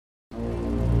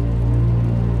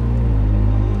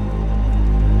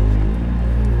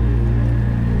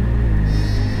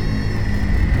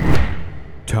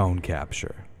tone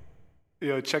capture.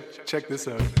 Yo, check this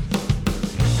out.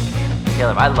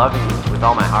 Caleb, I love you with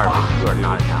all my heart, but you are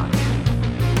not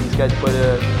Italian. These guys put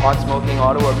a pot smoking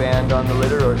Ottawa band on the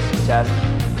litter or test.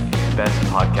 Best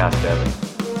podcast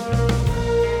ever.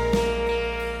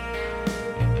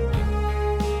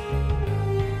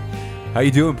 How you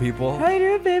doing, people? How you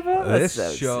doing, people? This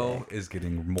That's so show sick. is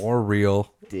getting more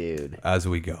real, Dude, as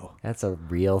we go. that's a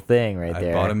real thing right I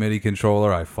there. bought a MIDI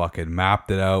controller. I fucking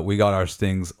mapped it out. We got our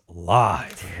stings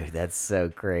live. Dude, that's so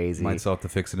crazy. Might still have to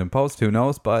fix it in post. Who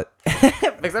knows? But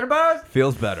Fix it above.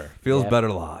 feels better. Feels Yep.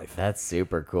 better live. That's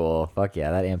super cool. Fuck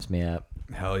yeah, that amps me up.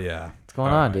 Hell yeah. What's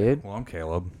going on, dude? Well, I'm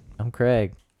Caleb. I'm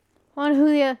Craig. Juan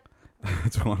Julia.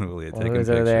 It's one Julia taking Julia's pictures.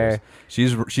 over there.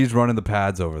 She's running the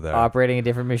pads over there. Operating a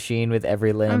different machine with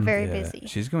every limb. I'm very Yeah, busy.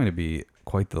 she's going to be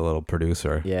quite the little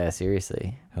producer. Yeah,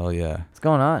 seriously. Hell yeah. What's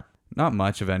going on? Not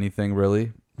much of anything,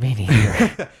 really. Me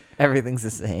neither. Everything's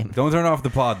the same. Don't turn off the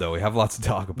pod, though. We have lots to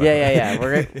talk about. Yeah.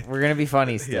 We're gonna be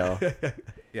funny still.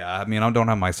 Yeah, I mean, I don't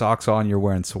have my socks on. You're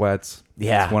wearing sweats.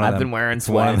 Yeah, It's one of I've them- been wearing it's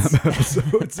one of sweats.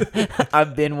 them episodes.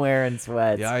 I've been wearing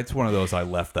sweats. Yeah, it's one of those I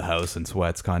left the house in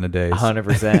sweats kind of days.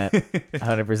 100%.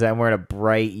 100%. I'm wearing a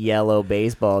bright yellow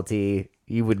baseball tee.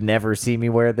 You would never see me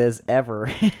wear this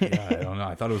ever. Yeah, I don't know.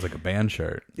 I thought it was like a band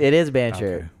shirt. It is a band Okay,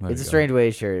 shirt. there It's a you go. Strange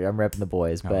Ways shirt. I'm repping the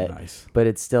boys, Oh, but nice. but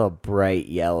it's still a bright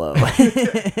yellow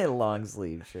long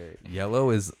sleeve shirt. Yellow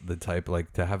is the type,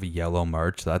 like, to have a yellow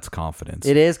merch, that's confidence.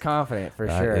 It is confident for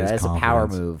That sure. is That's a power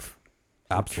confidence. move.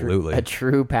 Absolutely. A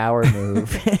true power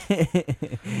move.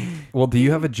 Well, do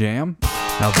you have a jam?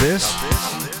 Now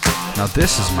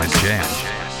this is my jam.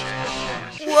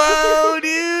 Whoa,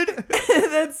 dude.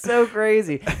 That's so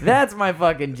crazy. That's my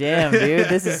fucking jam, dude.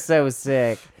 This is so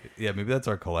sick. Yeah, maybe that's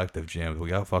our collective jam. We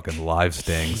got fucking live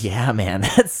stings. Yeah, man.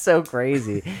 That's so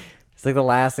crazy. It's like the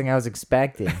last thing I was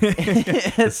expecting.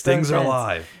 The stings are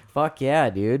live. Fuck yeah,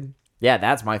 dude. Yeah,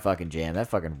 that's my fucking jam. That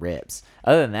fucking rips.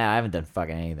 Other than that, I haven't done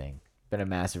fucking anything. Been a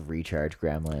massive recharge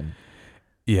gremlin.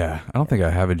 Yeah, I don't think I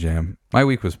have a jam. My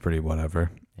week was pretty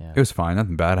whatever. Yeah. It was fine.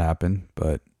 Nothing bad happened.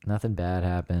 But, Nothing bad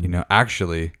happened. you know,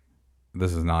 actually,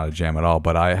 this is not a jam at all.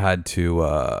 But I had to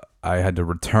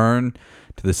return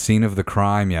to the scene of the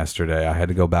crime yesterday. I had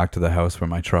to go back to the house where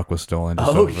my truck was stolen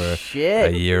just over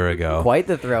shit. a year ago. Quite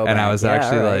the throwback. And I was Yeah,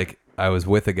 actually all right. like, I was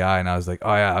with a guy and I was like,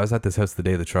 oh yeah, I was at this house the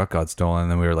day the truck got stolen.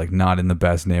 And then we were like not in the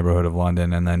best neighborhood of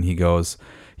London. And then he was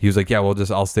like, yeah,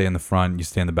 I'll stay in the front. You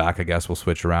stay in the back. I guess we'll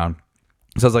switch around.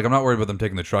 So I was like, I'm not worried about them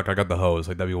taking the truck. I got the hose.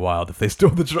 Like, that'd be wild if they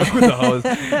stole the truck with the hose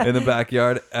in the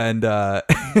backyard. And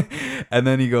and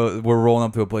then we're rolling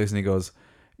up to a place and he goes,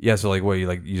 yeah, so like, what,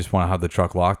 you just want to have the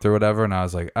truck locked or whatever? And I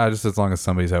was like, just as long as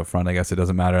somebody's out front, I guess it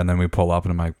doesn't matter. And then we pull up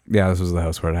and I'm like, yeah, this was the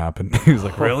house where it happened. He was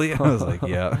like, really? I was like,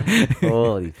 yeah.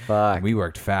 Holy fuck. We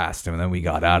worked fast and then we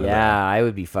got out of there. Yeah, I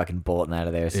would be fucking bolting out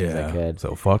of there as soon as I could.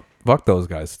 So fuck those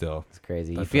guys still. It's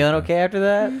crazy. You That's feeling okay. okay after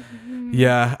that?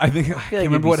 Yeah, I think I like can't you'd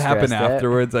remember be what happened stressed out.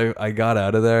 afterwards. I got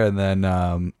out of there and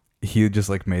then he just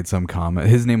like made some comment.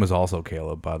 His name was also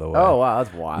Caleb, by the way. Oh, wow.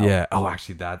 That's wild. Yeah. Oh,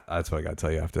 actually, that's what I gotta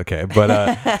tell you after. Okay,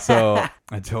 but so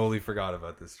I totally forgot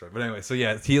about this story. But anyway, so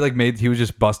yeah, he was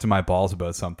just busting my balls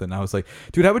about something. I was like,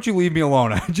 dude, how about you leave me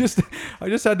alone? I just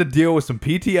had to deal with some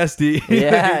PTSD.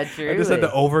 Yeah, I just had to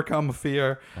truly. overcome a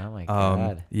fear. Oh, my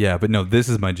God. Yeah, but no, this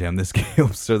is my jam. This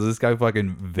Caleb, so this guy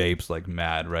fucking vapes like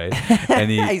mad, right? And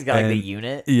He's got like the and-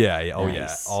 unit. Yeah, oh yeah,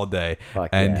 Nice. all day. Fuck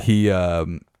and yeah.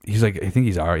 he's like, I think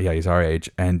he's our age,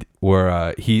 and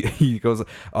we're he goes,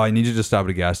 oh, I need you to stop at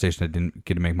a gas station. I didn't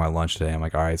get to make my lunch today. I'm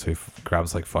like, all right. So he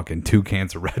grabs like fucking 2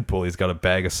 cans of Red Bull. He's got a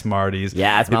bag of Smarties.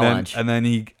 Yeah, that's my and then, lunch. And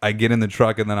then I get in the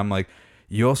truck, and then I'm like,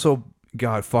 you also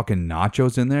got fucking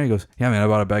nachos in there? He goes, yeah, man, I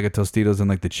bought a bag of Tostitos and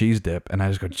like the cheese dip. And I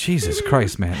just go, Jesus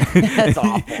Christ, man. That's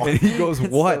awful. And he goes, It's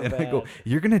what? so and I go, bad.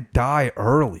 you're going to die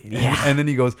early. Yeah. And then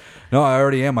he goes, no, I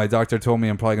already am. My doctor told me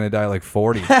I'm probably going to die at like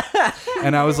 40.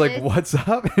 And I was like, what's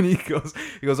up? And he goes,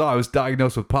 oh, I was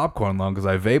diagnosed with popcorn lung because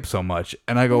I vape so much.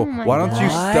 And I go, why don't you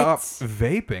stop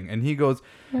vaping? And he goes,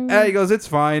 it's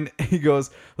fine. He goes,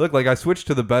 look, like I switched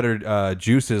to the better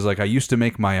juices. Like I used to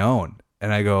make my own.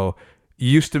 And I go, you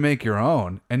used to make your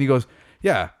own? And he goes,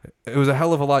 yeah, it was a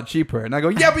hell of a lot cheaper. And I go,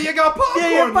 yeah, but you got popcorn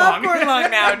Yeah, you're lung. popcorn lung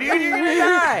now, dude. You're gonna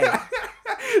die.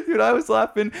 Dude, I was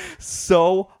laughing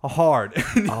so hard.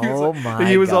 And Oh my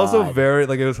He was also God. very,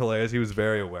 like, it was hilarious. He was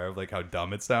very aware of, like, how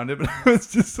dumb it sounded. But I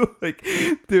was just like,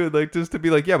 dude, like, just to be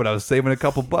like, yeah, but I was saving a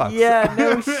couple bucks. Yeah,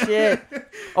 no shit.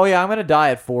 Oh yeah, I'm gonna die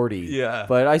at 40. Yeah.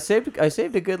 but I saved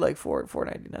a good like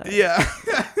 $4.99 Yeah.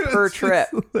 per It's trip.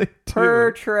 just like, per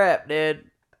dude. trip, dude.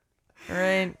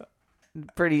 Right?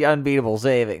 Pretty unbeatable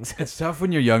savings. It's tough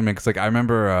when you're young, man, because, like, I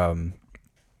remember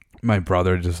my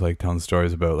brother just like telling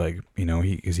stories about like, you know,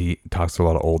 because he talks to a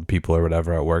lot of old people or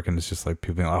whatever at work, and it's just like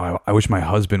people being like, oh, I wish my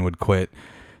husband would quit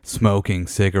smoking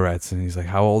cigarettes. And he's like,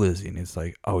 how old is he? And it's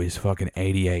like, oh, he's fucking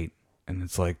 88. And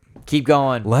it's like, Keep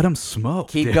going. let him smoke.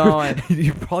 Keep dude. going.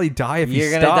 You'd probably die if You're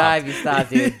you gonna stopped. die if you stop,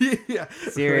 dude. Yeah.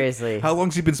 Seriously. How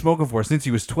long's he been smoking for? Since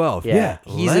he was 12. Yeah.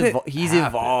 let it He's happen.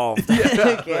 evolved.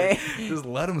 Yeah, Okay. like, just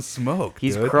let him smoke.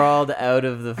 He's dude. crawled out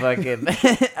of the fucking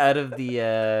out of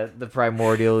the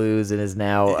primordial ooze and is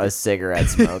now a cigarette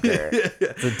smoker.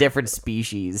 It's a different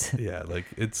species. Yeah, like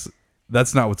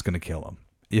that's not what's gonna kill him.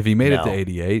 If he made it No. to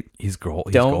 88, he's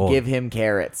gold. Don't give him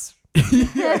carrots.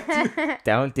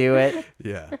 Don't do it.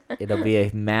 Yeah. It'll be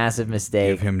a massive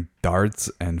mistake. Give him darts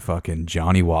and fucking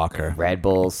Johnny Walker. Red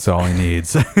Bulls. That's all he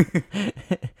needs.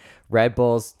 Red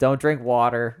Bulls. Don't drink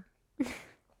water.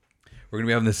 We're gonna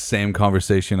be having this same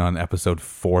conversation on episode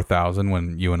 4000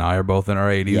 when you and I are both in our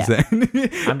 80s. Yeah. Then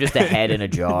I'm just a head in a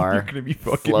jar, You're gonna be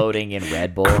fucking floating in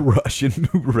Red Bull. crushing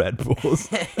Red Bulls.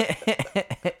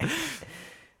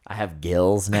 I have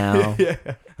gills now.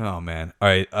 Oh man. All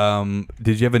right.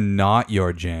 Did you have a not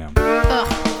your jam? Ugh,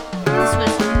 this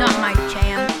was not my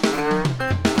jam.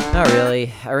 Not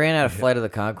really. I ran out of Flight of the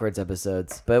Conchords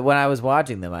episodes, but when I was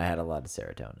watching them, I had a lot of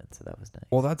serotonin, so that was nice.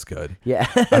 Well, that's good. Yeah.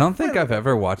 I don't think I've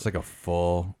ever watched like a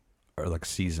full or like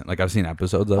season. Like I've seen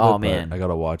episodes of it. Oh, but man. I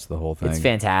gotta watch the whole thing. It's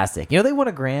fantastic. You know they won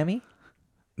a Grammy?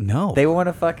 No. They won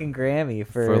a fucking Grammy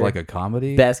for like a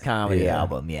comedy. best comedy Yeah.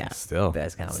 album. Yeah, Still.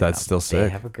 best comedy. That's album. still They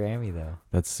sick. have a Grammy though.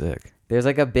 That's sick. There's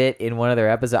like a bit in one of their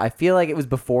episodes. I feel like it was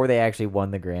before they actually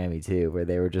won the Grammy too, where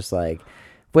they were just like,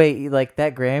 "Wait, like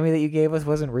that Grammy that you gave us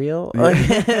wasn't real." Like,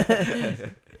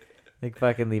 like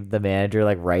fucking the manager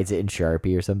like writes it in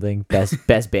Sharpie or something.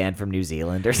 Best band from New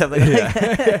Zealand or something. Like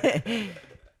that.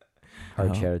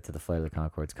 Hard shout out to the Flight of the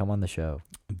Conchords. Come on the show.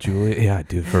 Julia, yeah,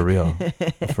 dude, for real.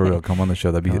 For real. Come on the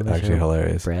show. That'd be Come on the actually show,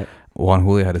 hilarious. Brett. Juan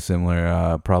Julia had a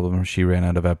similar problem. She ran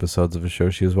out of episodes of a show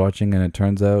she was watching, and it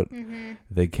turns out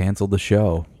they canceled the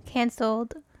show.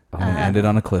 Canceled. And it ended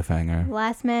on a cliffhanger.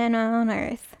 Last Man on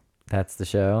Earth. That's the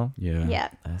show. Yeah. Yeah.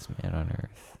 Last Man on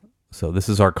Earth. So this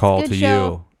is our call It's a to good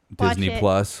show. you, Watch Disney it.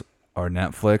 Plus or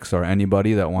Netflix or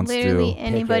anybody that wants Literally to.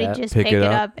 anybody up. just Pick pick it it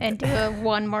up. up and do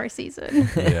one more season.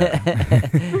 Yeah.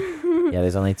 Yeah,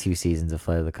 there's only 2 seasons of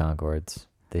Flight of the Conchords.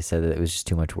 They said that it was just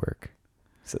too much work.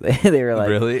 So they were like,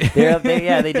 Really?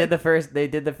 they did the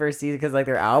first season because like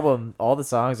their album, all the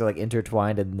songs are like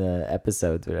intertwined in the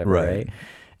episodes, or whatever, Right. right?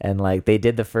 And like they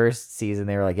did the first season,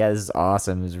 they were like, yeah, this is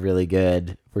awesome, it was really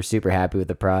good, we're super happy with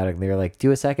the product. And they were like,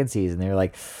 do a second season. They were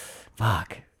like,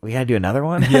 fuck, we gotta do another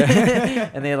one. Yeah.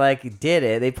 And they like did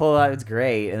it. They pulled out, it's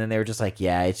great. And then they were just like,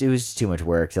 yeah, it was just too much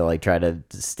work to like try to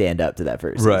stand up to that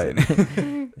first Right.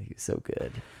 season. Like, it's so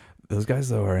good. Those guys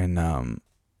though are in.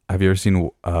 Have you ever seen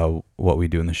What We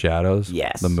Do in the Shadows?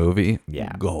 Yes. The movie.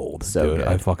 Yeah. Gold. So dude. good.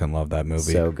 I fucking love that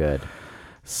movie. So good.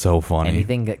 So funny.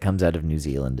 Anything that comes out of New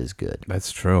Zealand is good.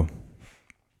 That's true.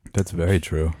 That's very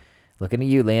true. Looking at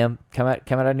you, Liam. Come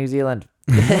out of New Zealand.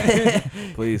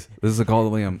 Please, this is a call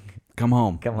to Liam. Come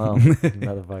home. Come home, you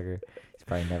motherfucker. He's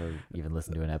probably never even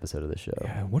listened to an episode of the show.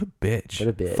 Yeah, what a bitch. What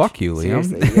a bitch. Fuck you, Liam.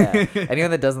 Seriously, yeah.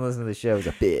 Anyone that doesn't listen to the show is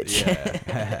a bitch.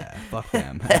 Fuck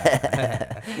them.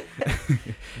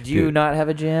 Do you Dude. not have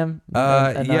a jam? A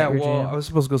not Yeah, your well, jam? I was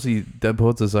supposed to go see Dead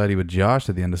Poet Society with Josh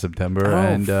at the end of September, Oh,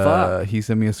 and fuck. he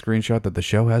sent me a screenshot that the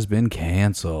show has been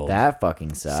canceled. That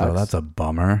fucking sucks. So that's a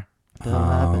bummer. What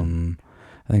happened?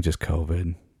 I think just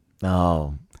COVID.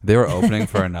 Oh. They were opening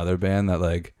for another band that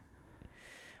like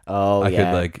Oh, I yeah.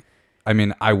 could like. I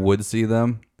mean, I would see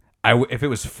them. If it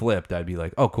was flipped, I'd be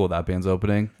like, oh, cool, that band's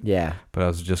opening. Yeah. But I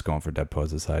was just going for Dead Poet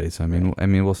Society, so I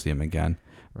mean, we'll see him again.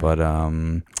 But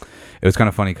it was kind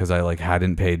of funny because I like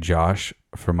hadn't paid Josh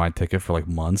for my ticket for like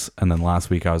months, and then last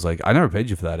week I was like, I never paid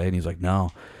you for that, eh? And he's like,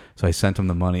 no. So I sent him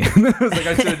the money, and then I was like,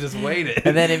 I should have just waited.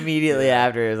 And then immediately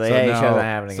after, it was like, So hey, now- show's not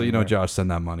happening So you know, anymore. Josh,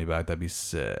 send that money back. That'd be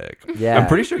sick. Yeah. I'm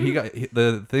pretty sure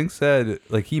the thing said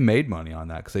like he made money on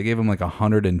that because they gave him like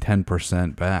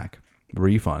 110% back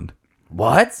refund.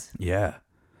 What? Yeah.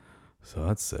 So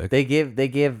that's sick. They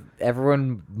give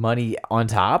everyone money on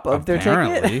top of their ticket?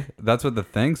 Apparently, that's what the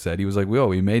thing said. He was like, "Well,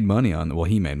 we made money on." Well,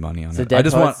 he made money on So it. Dead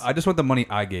Poets- I just want the money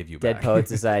I gave you Dead back. Poet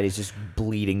Society is just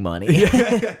bleeding money.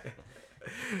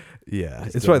 Yeah,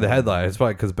 it's probably the headliner. It's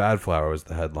probably because Bad Flower was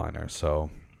the headliner. So,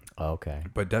 Okay.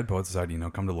 but Dead Poet Society,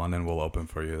 come to London. We'll open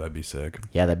for you. That'd be sick.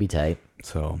 Yeah, that'd be tight.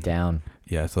 So Down.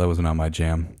 yeah, so that wasn't on my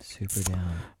jam. Super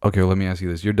down. Okay, well, let me ask you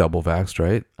this: you're double vaxxed,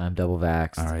 right? I'm double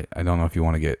vaxxed. All right. I don't know if you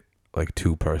want to get like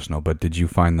too personal, but did you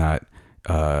find that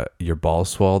your balls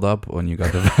swelled up when you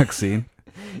got the vaccine?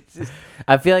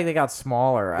 I feel like they got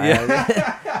smaller.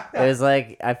 It was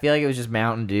like, I feel like it was just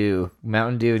Mountain Dew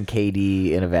and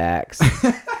KD in a Vax.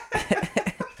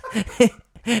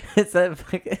 Is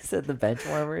that the bench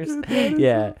warmers?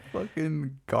 Yeah.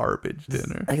 Fucking garbage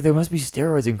dinner. Like, there must be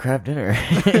steroids in craft dinner.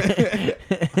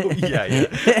 Yeah.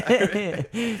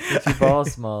 Get your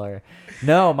balls smaller.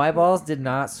 No, my balls did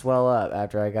not swell up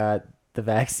after I got the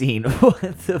vaccine. What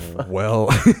the fuck? Well,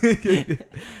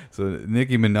 so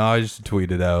Nicki Minaj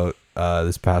tweeted out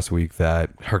this past week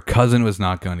that her cousin was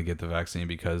not going to get the vaccine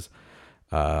because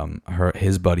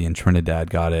his buddy in Trinidad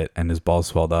got it and his balls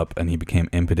swelled up and he became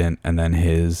impotent, and then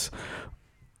his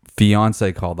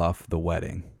fiance called off the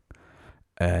wedding.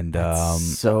 And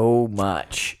So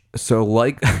much. so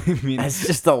like I mean, That's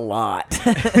just a lot.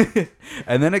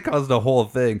 and then it caused a whole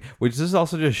thing, which this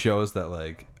also just shows that,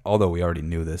 like, although we already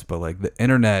knew this, but like the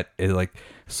internet is like,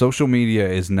 social media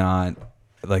is not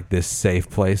like this safe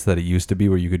place that it used to be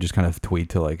where you could just kind of tweet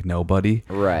to like nobody,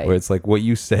 Right. where it's like what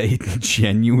you say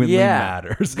genuinely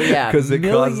matters. Yeah, because it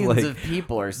caused millions like of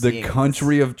people are the seeing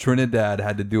country of Trinidad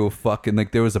had to do a fucking,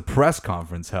 like, there was a press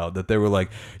conference held that they were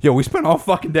like, yo, we spent all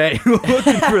fucking day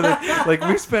looking for this, like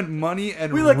we spent money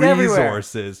and We looked everywhere.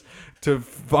 resources to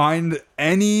find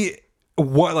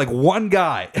one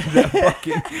guy that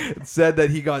fucking said that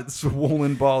he got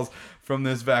swollen balls from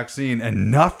this vaccine,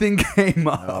 and nothing came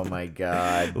up. Oh my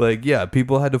god. Like, yeah,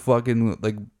 people had to fucking,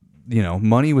 like, you know,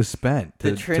 money was spent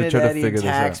The to try to Trinidadian figure this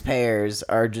out. taxpayers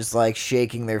are just like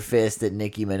shaking their fist at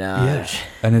Nicki Minaj. Yeah.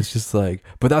 And it's just like,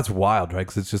 but that's wild, right?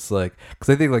 Because it's just like, because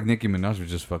I think like Nicki Minaj was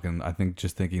just fucking, I think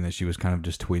just thinking that she was kind of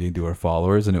just tweeting to her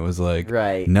followers, and it was like,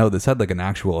 Right. no, this had like an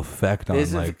actual effect on This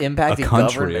is like impacting a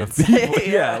country of governments.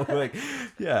 people. Yeah, like,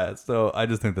 yeah. So I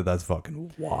just think that that's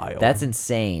fucking wild. That's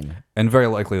insane. and very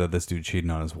likely that this dude cheated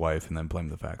on his wife and then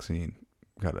blamed the vaccine.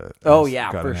 Got a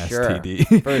got for an sure.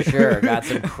 STD. For sure. Got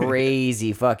some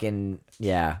crazy fucking,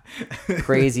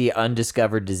 crazy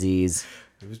undiscovered disease.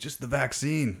 It was just the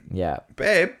vaccine, Yeah.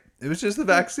 babe. It was just the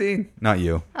vaccine, not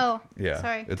you. Oh, Yeah,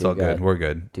 sorry. it's Dude all good. got- We're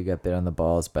good. Dude got bit on the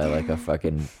balls by like a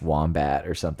fucking wombat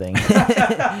or something.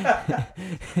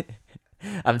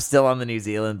 I'm still on the New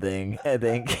Zealand thing, I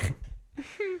think.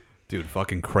 Dude,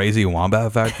 fucking crazy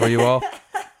wombat fact for you all.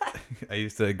 I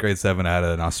used to, grade 7, I had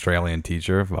an Australian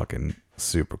teacher. Fucking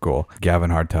super cool.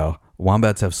 Gavin Hartel.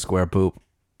 Wombats have square poop.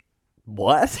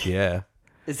 What? Yeah.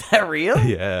 Is that real?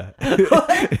 Yeah.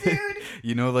 What, dude?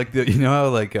 You know, like, you know how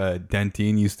like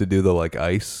Dentine used to do the like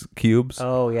ice cubes?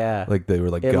 Oh, yeah. Like they were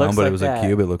like It gum, looks but like it was that. a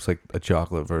cube. It looks like a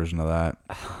chocolate version of that.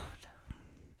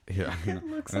 Yeah.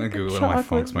 looks I'm like a gonna Google it on my phone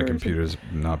chocolate 'cause my version. computer's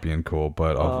not being cool,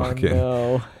 but I'll Oh, fucking.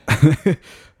 no.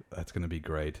 That's gonna be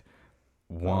great.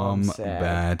 I'm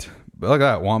sad. Wombat. Look at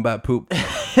that wombat poop.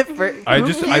 For- I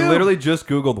Poop I cube? literally just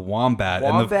googled wombat,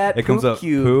 Wombat and it comes poop up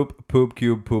cube. poop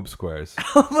cube poop squares.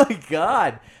 Oh, my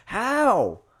God.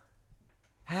 How?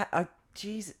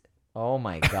 Jeez. Oh,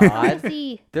 my God.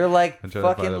 See, They're like I'm trying to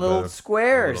fucking find a little better-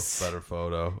 squares. A little better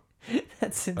photo.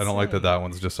 That's insane. I don't like that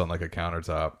one's just on like a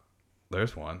countertop.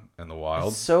 There's one in the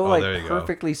wild. So Oh, like there you go.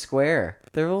 perfectly square.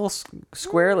 They're little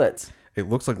squarelets. It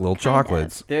looks like little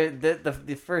chocolates. They're, the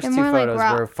first They're two more like photos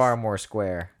were rocks. far more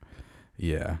square.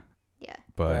 Yeah, yeah.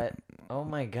 but But oh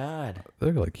my god,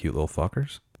 they're like cute little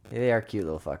fuckers. they are cute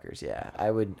little fuckers. Yeah, I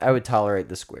would tolerate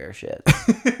the square shit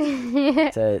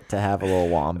to have a little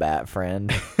wombat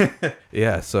friend.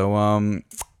 Yeah. So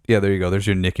yeah, there you go. There's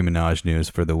your Nicki Minaj news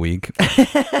for the week.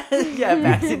 Yeah,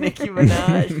 back to Nicki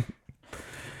Minaj.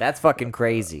 That's fucking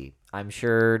crazy. I'm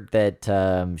sure that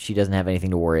she doesn't have anything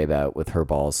to worry about with her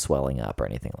balls swelling up or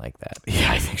anything like that.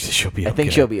 Yeah, I think she'll be. I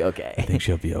think she'll be okay. I think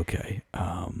she'll be okay.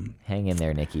 Hang in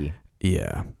there, Nikki.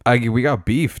 Yeah. We got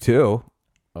beef too.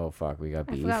 Oh fuck, we got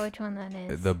I beef. forgot which one that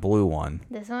is. The blue one.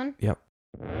 This one? Yep.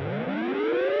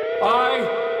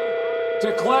 I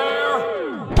declare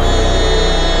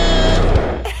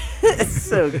It's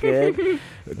so good.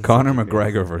 Conor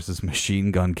McGregor versus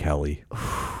Machine Gun Kelly.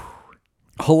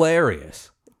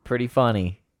 Hilarious. Pretty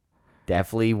funny.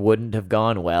 Definitely wouldn't have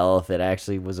gone well if it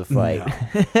actually was a fight.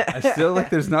 I still like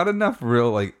there's not enough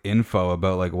real like info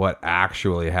about like what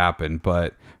actually happened,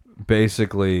 but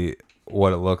basically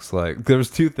what it looks like. There's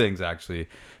two things actually.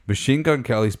 Machine Gun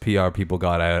Kelly's PR people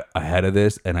got ahead of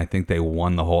this, and I think they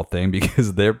won the whole thing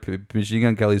because Machine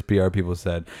Gun Kelly's PR people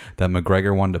said that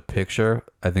McGregor wanted a picture,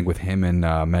 I think, with him and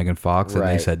Megan Fox, and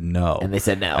they Right. said no. And they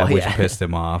said no, and which yeah. pissed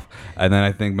him off. And then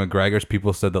I think McGregor's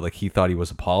people said that like he thought he was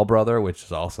a Paul brother, which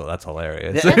is also that's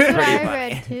hilarious. That's what Pretty I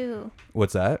funny. read too.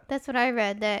 What's that? That's what I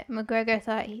read, that McGregor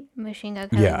thought Machine Gun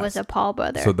Kelly Yeah. was a Paul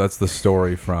brother. So that's the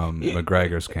story from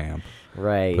McGregor's camp.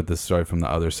 Right. But the story from the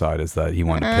other side is that he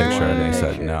wanted a picture, and they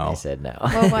said no. They said no.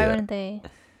 well, why Yeah. wouldn't they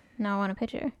not want a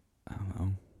picture? I don't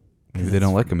know. Maybe they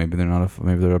don't like him. Maybe they're not.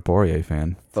 Maybe they're a Poirier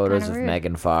fan. Photos kinda of rude.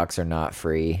 Megan Fox are not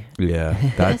free. Yeah,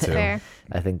 that That's too. fair.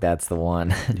 I think that's the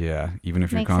one. Yeah, even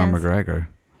if you're Makes Conor sense. McGregor,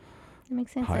 That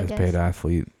makes sense. I highest guess. paid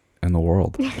athlete in the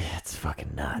world. Yeah, it's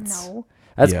fucking nuts. No.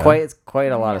 That's Yeah. quite. It's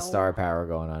quite a lot of No. star power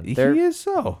going on. He They're- is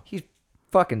so. He's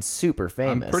fucking super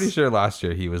famous. I'm pretty sure last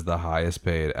year he was the highest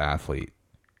paid athlete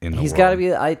in the world. He's got to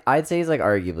be. I'd say he's like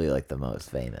arguably like the most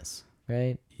famous,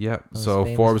 right? Yep. Most So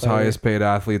famous Forbes fighter. highest paid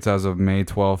athletes as of May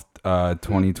 12th,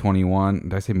 2021.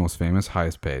 Did I say most famous?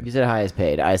 Highest paid. You said highest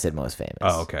paid. I said most famous.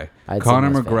 Oh, okay. I'd say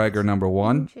Conor most McGregor, famous. number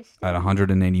one Interesting. at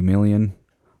 180 million.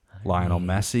 Lionel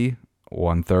Messi,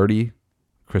 130.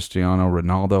 Cristiano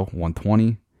Ronaldo,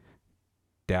 120.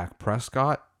 Dak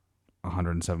Prescott,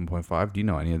 107.5. Do you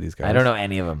know any of these guys? I don't know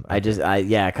any of them. Conor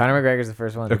McGregor's the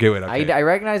first one. Okay, wait, okay. I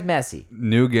recognize Messi.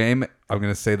 New game. I'm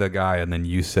going to say the guy, and then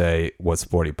you say what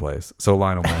sport he plays. So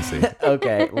Lionel Messi.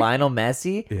 Okay, Lionel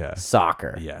Messi. Yeah.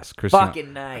 Soccer. Yes.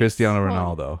 Fucking nice. Cristiano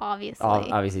Well, Ronaldo. obviously.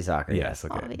 Obviously soccer. Yes.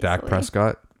 Okay. Obviously. Dak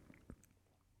Prescott.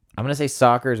 I'm gonna say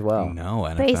soccer as well. No,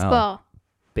 NFL. Baseball.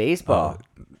 Baseball.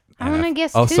 I want to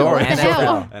guess Oh, two. sorry. What the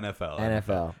hell? NFL.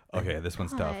 NFL. Okay, this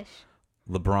one's tough. Gosh.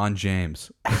 LeBron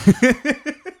James.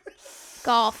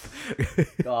 Golf.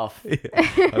 Golf. I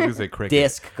was gonna say cricket.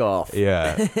 Disc golf.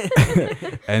 Yeah.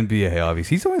 NBA,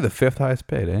 obviously. He's only the fifth highest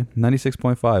paid, eh?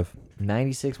 96.5.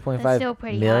 96.5 That's still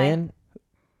pretty million.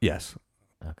 Yes.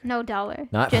 No dollar.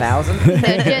 Not Just- thousand. So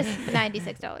just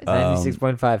 $96.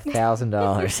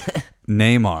 $96,500.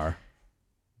 Neymar.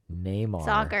 Neymar.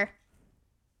 Soccer.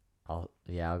 I'll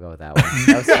go with that one.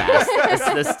 That was fast.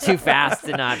 That's too fast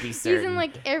to not be He's certain. in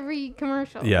like every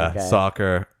commercial. Yeah. Okay.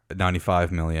 Soccer,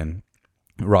 95 million.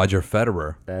 Roger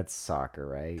Federer. That's soccer,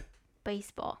 right?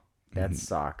 Baseball. That's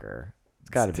soccer. It's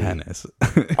got to be. Tennis.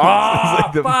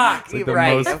 Oh, fuck! It's like You're the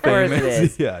right. most Of course it famous.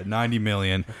 is. Yeah, 90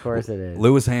 million. Of course it is.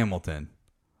 Lewis Hamilton,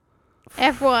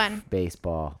 F1.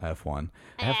 Baseball. F1.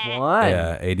 F1.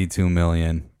 Yeah, 82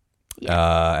 million.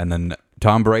 Yeah. And then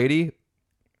Tom Brady.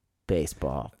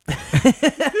 Baseball.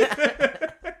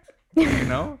 You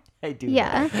know? I do.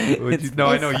 Yeah. No,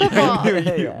 I know you. football.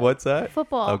 you- What's that?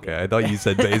 Football. Okay, I thought you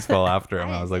said baseball after him.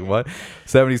 I was like, what?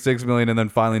 76 million, and then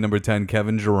finally number 10,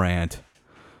 Kevin Durant.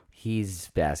 He's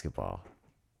basketball.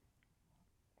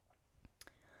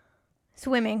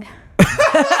 Swimming.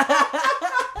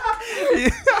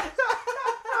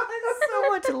 So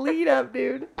much lead up,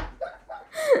 dude.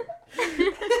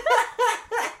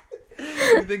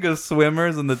 You think of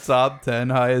swimmers in the top 10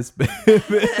 highest paid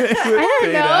I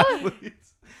don't know.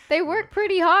 athletes? They work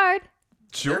pretty hard.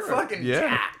 Sure. fucking yeah.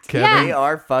 jacked. Kevin, They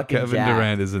are fucking Kevin jacked.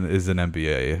 Durant is an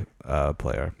NBA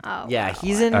player Oh. Yeah, wow.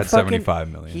 he's in at fucking,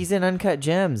 75 million. He's in Uncut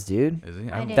Gems, dude. Is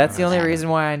he? I didn't That's the know only that. reason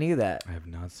why I knew that. I have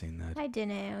not seen that. I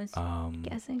didn't. I was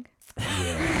guessing.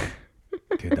 Yeah.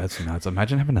 Dude, that's nuts.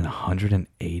 Imagine having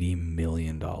 $180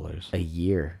 million A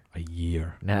year. a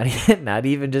year. Not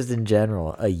even just in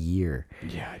general. A year.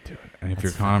 Yeah, dude. And if That's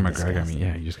you're Conor fucking McGregor, I mean, disgusting.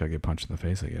 yeah, you just gotta get punched in the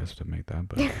face, I guess, to make that.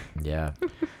 But Yeah.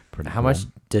 pretty. How cool. much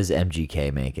does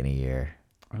MGK make in a year?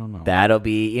 I don't know. That'll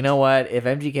be. You know what? If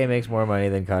MGK makes more money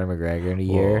than Conor McGregor in a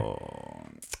year, Whoa.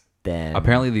 then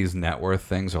Apparently, these net worth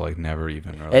things are like never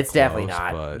even. Really it's definitely close,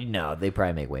 not. But No, they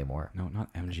probably make way more. no,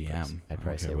 not MGM. I'd I probably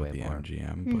don't say care way about the more.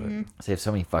 MGM, Mm-hmm. but So they have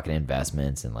so many fucking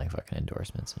investments and like fucking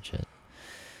endorsements and shit.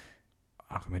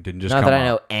 I mean, it didn't just Not come that I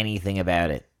know up. anything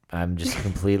about it. I'm just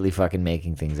completely fucking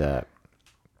making things up.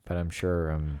 But I'm sure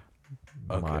I'm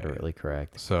Okay. moderately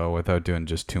correct. So without doing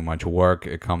just too much work,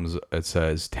 it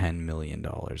says $10 million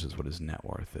is what his net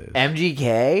worth is.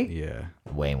 MGK? Yeah,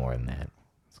 Way more than that.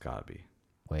 it's gotta be.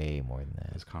 Way more than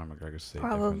that. Does Conor McGregor say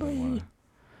Probably.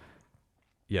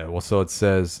 Yeah, well, so it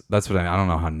says that's what I don't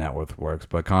know how net worth works,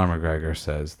 but Conor McGregor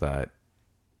says that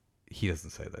he doesn't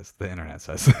say this. The internet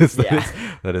says this, that, Yeah.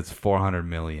 that it's 400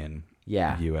 million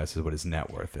Yeah. US is what his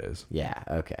net worth is. Yeah,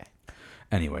 okay.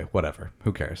 Anyway, whatever.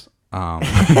 Who cares?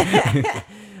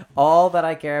 All that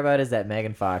I care about is that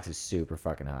Megan Fox is super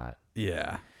fucking hot.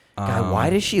 Yeah. God, why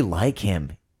does she like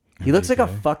him? He looks like a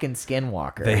fucking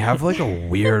skinwalker. They have like a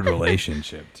weird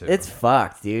relationship too. It's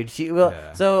fucked, dude. She will.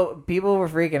 Yeah. So people were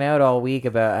freaking out all week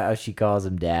about how she calls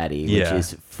him daddy, which Yeah.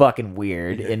 is fucking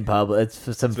weird in public. It's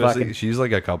some Especially, fucking she's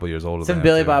like a couple years older some than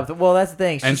Billy him, too. Bob. Well, that's the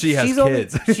thing. And she has she's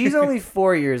kids. Only, she's only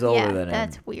 4 years older Yeah, than him.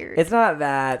 that's weird. It's not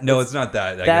that. No, it's not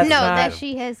that. I That's guess no, it's not- that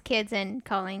she has kids and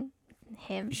calling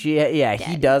him. She. Yeah, he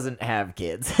Daddy. doesn't have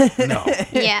kids. No,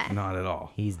 Yeah. not at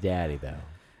all. He's daddy though.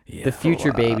 Yeah. The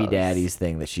future baby daddies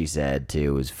thing that she said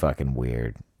too was fucking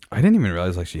weird. I didn't even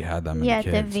realize like she had that many Yeah, at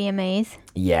the kids. VMAs.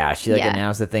 Yeah, she like Yeah.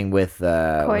 announced the thing with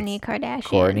Kourtney Kardashian.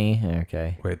 Courtney.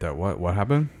 Okay. Wait, that what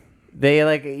happened?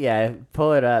 They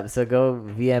pull it up. So go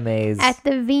VMAs. At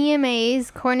the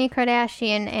VMAs, Kourtney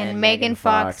Kardashian and Megan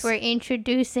Fox were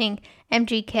introducing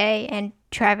MGK and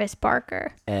Travis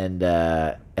Barker. And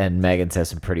Megan says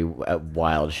some pretty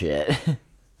wild shit.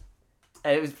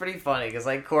 And it was pretty funny because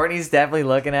like Kourtney's definitely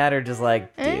looking at her just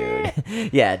like, dude,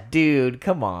 yeah, dude,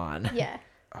 come on. Yeah.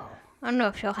 I don't know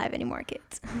if she'll have any more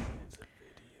kids.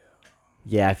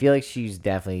 Yeah, I feel like she's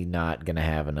definitely not gonna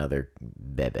have another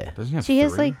baby. Doesn't he have She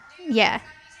has 3? like, yeah,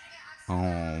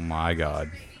 Oh my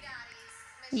god.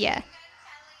 yeah.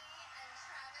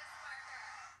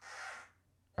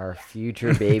 Our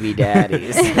future baby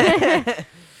daddies.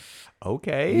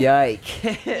 Okay.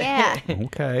 Yike. Yeah.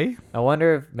 Okay. I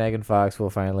wonder if Megan Fox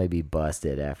will finally be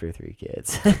busted after 3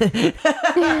 kids.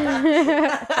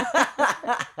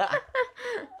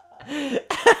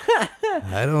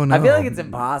 I don't know. I feel like it's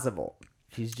impossible.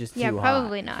 She's just Yeah, too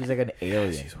probably hot. not. She's like an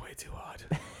alien. She's way too hot.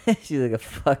 She's like a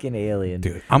fucking alien.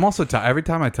 Dude, I'm also every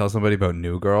time I tell somebody about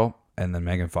New Girl and then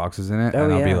Megan Fox is in it, Oh,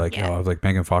 and I'll be yeah. like, Yeah. I was like,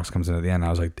 Megan Fox comes in at the end. I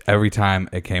was like, every time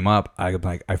it came up,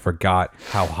 I forgot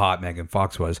how hot Megan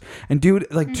Fox was. And dude,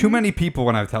 like too many people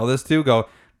when I tell this to go,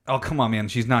 oh come on, man,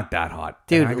 she's not that hot.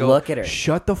 Dude, And I go, look at her.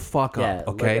 Shut the fuck Yeah, up,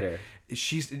 look okay? at her.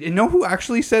 She's, you know who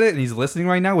actually said it, and he's listening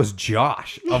right now, was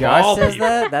Josh. Of Josh all says people.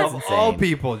 that? That's of all insane.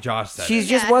 people, Josh said She it.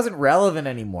 just Yeah. wasn't relevant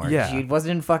anymore. Yeah. She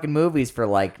wasn't in fucking movies for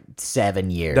like 7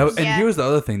 years. And Yeah. here's the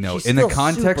other thing, though. She's In the still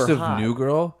context super of hot. New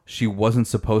Girl, she wasn't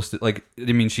supposed to, like,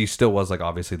 I mean, she still was, like,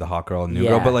 obviously the hot girl in New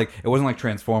Girl, Yeah. but, like, it wasn't like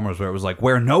Transformers where it was like,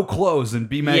 wear no clothes and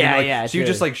be Megan. Yeah, like, yeah, she dude.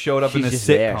 just, like, showed up in She's a just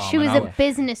there. sitcom. She was and a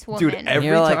businesswoman. Dude, every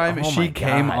you're like, time oh she my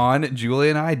came God. on,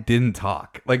 Julia and I didn't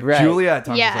talk. Like, Right. Julia at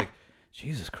times Yeah. was like,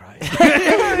 Jesus Christ. And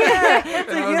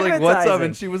I was like, what's up? hypnotizing.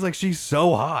 And she was like, she's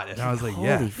so hot. And I was like,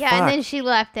 yeah. Holy yeah, fuck. and then she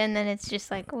left, and then it's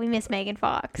just like, we miss Megan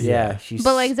Fox. Yeah, she's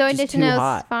But like Zoe just too Deschanel's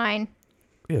hot. fine.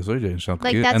 Yeah, Zoe Deschanel's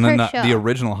Like, cute. that's And then her the show.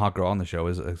 original hot girl on the show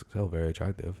is still very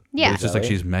attractive. Yeah. But it's just like Zoe?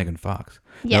 she's Megan Fox.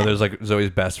 Yeah. No, there's like Zoe's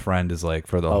best friend is like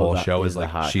for the whole show is the like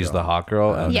hot she's girl. the hot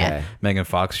girl. And Yeah. then Megan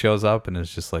Fox shows up and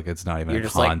it's just like it's not even You're a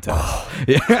just like, contest.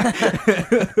 Yeah.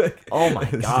 Oh my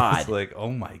It's God. just like, oh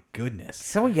my goodness.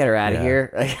 Someone get her out of Yeah.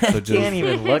 here. I just- can't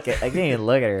even look at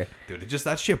her. Dude, it just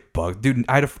that shit bugged. Dude,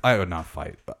 I would not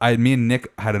fight. Me and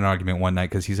Nick had an argument one night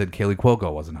because he said Kaylee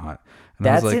Cuoco wasn't hot. And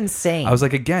I was That's like- insane. I was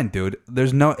like, again, dude,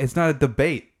 it's not a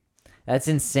debate. That's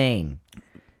insane.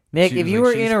 Nick, She if was you like,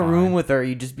 were in "She's a room fine." with her,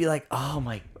 you'd just be like, oh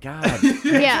my God.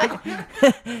 Yeah.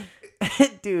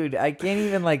 Dude, I can't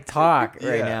even like talk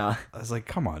right Yeah. now. I was like,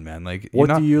 come on, man. Like, What you're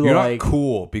not, do you you're like? not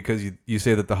cool because you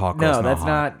say that the hot girl's No, not that's hot.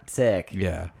 not sick.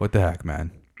 Yeah, what the heck,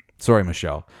 man? Sorry,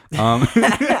 Michelle.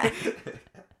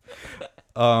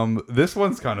 This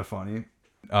one's kind of funny.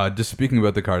 Just speaking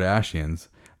about the Kardashians,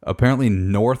 apparently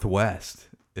Northwest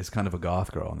is kind of a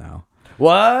goth girl now.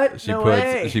 What? No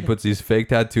way. She puts these fake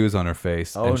tattoos on her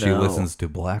face Oh, and she no. listens to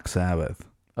Black Sabbath.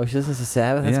 Oh, she listens to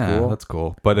Sabbath? That's yeah, cool. that's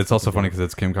cool. But it's also funny because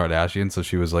it's Kim Kardashian, so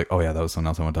she was like, "Oh yeah, that was something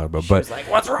else I want to talk about." She but was like,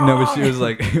 what's wrong? no, but she was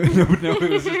like, no,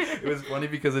 it was funny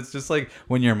because it's just like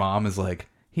when your mom is like,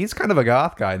 he's kind of a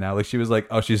goth guy now. Like she was like,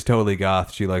 oh, she's totally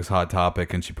goth. She likes Hot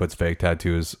Topic and she puts fake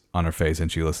tattoos on her face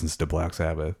and she listens to Black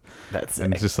Sabbath. That's And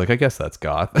sick. it's just like, I guess that's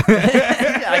goth.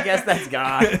 I guess that's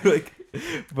God. like,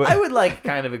 but I would like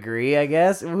kind of agree, I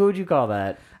guess. Who would you call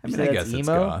that? I You mean, say I that's guess it's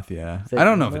emo? goth. Yeah, Is that I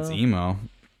don't know if it's emo? emo.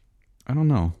 I don't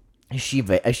know. Is she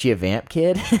a vamp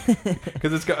kid?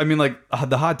 Because it's got, I mean, like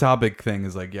the Hot Topic thing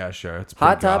is like, yeah, sure, it's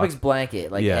Hot pretty goth. Topic's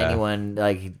blanket. Like Yeah. anyone,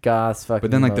 like goths, fucking.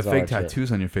 But then like the emos, all fake that shit.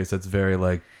 tattoos on your face, that's very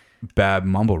like bad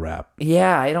mumble rap.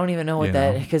 Yeah, I don't even know what You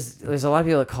that know? because there's a lot of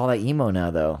people that call that emo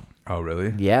now though. Oh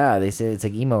really? Yeah, they say it's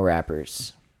like emo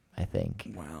rappers. I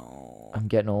think. Well, I'm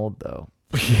getting old though.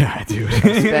 yeah,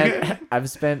 dude. I've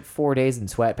spent 4 days in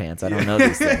sweatpants. I don't know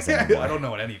these things anymore. I don't know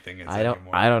what anything is I don't.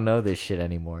 anymore. I don't know this shit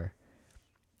anymore.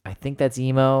 I think that's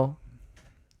emo.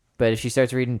 But if she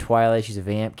starts reading Twilight, she's a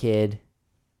vamp kid.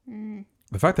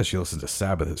 The fact that she listens to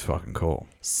Sabbath is fucking cool.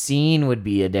 Scene would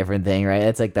be a different thing, right?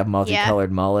 That's like the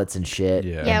multicolored mullets and shit.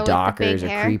 Yeah. And Yeah, with the dockers big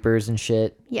or hair. creepers and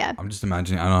shit. Yeah. I'm just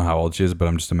imagining. I don't know how old she is, but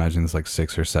I'm just imagining this like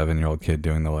 6 or 7 year old kid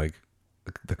doing the like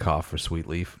the cough for Sweet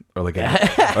Leaf, or like or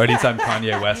anytime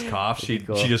Kanye West coughs, she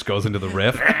cool. just goes into the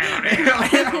riff.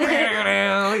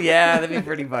 Yeah, that'd be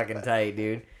pretty fucking tight,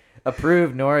 dude.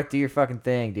 Approved, North. Do your fucking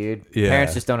thing, dude. Yeah.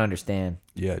 Parents just don't understand.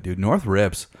 Yeah, dude. North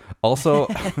rips. Also,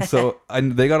 so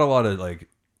they got a lot of like.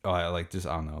 Like just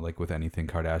I don't know, like with anything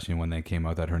Kardashian, when they came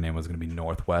out that her name was gonna be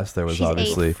Northwest, there was She's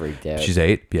obviously 8. Freaked out. She's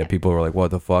 8. Yeah, people were like,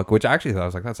 "What the fuck?" Which actually, I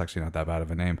was like, "That's actually not that bad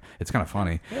of a name." It's kind of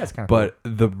funny. Yeah, it's kinda But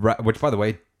which, by the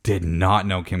way, did not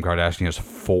know Kim Kardashian has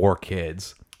 4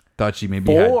 kids. Thought she maybe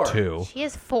 4? had 2. She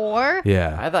has 4.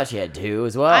 Yeah, I thought she had 2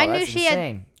 as well. I knew That's she had-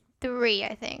 insane. 3,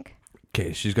 I think.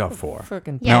 Okay, she's got 4.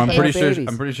 Fucking Yeah, Now I'm it- pretty sure. babies.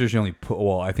 I'm pretty sure she only.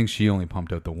 I think she only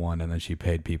pumped out the 1, and then she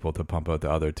paid people to pump out the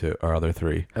other 2 or other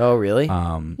 3. Oh, really?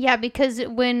 Yeah, because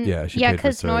when Yeah, she paid for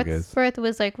because surrogates. Northbirth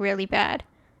was like really bad,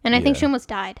 and I think Yeah. she almost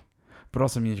died. But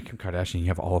also, I mean, you're Kim Kardashian. You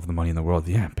have all of the money in the world.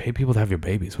 Yeah, pay people to have your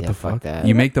babies. What Yeah, the fuck fuck? that.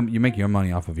 You make them. You make your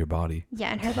money off of your body.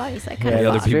 Yeah, and her body's like Yeah, kind The of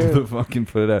other it's people true. to fucking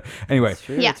put it out. Anyway, It's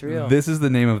true. Yeah. It's real. this is the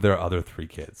name of their other 3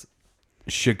 kids: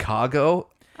 Chicago,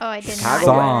 Oh, I didn't Chicago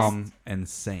know. Psalm, and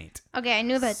Saint. Okay, I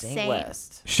knew about Saint Saint.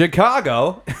 West.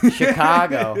 Chicago.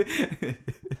 Chicago.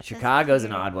 Chicago's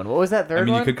an odd one. What was that third I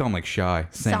mean, one? you could call them like Shy.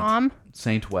 Saint. Psalm.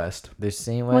 Saint West. There's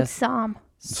Saint What's West. Psalm?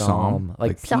 Psalm.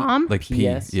 Like Psalm? Like P.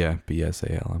 PS? Yeah,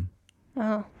 BSALM.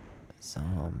 Oh,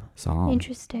 Psalm. Psalm.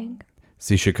 interesting.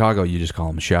 See, Chicago, you just call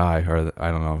them Shy, or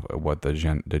I don't know what the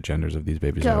genders of these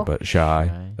babies Go. are, but Shy,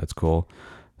 Shy. that's cool.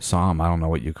 Psalm, I don't know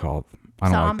what you call. I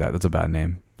don't Psalm. like that. That's a bad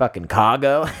name. Fucking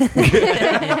Chicago.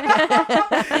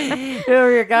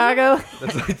 Over Chicago.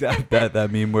 That's like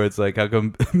that meme where it's like, how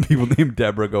come people named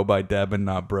Deborah go by Deb and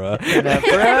not bruh?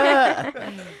 Bruh.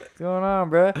 What's going on,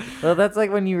 bro? Well, that's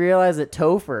like when you realize that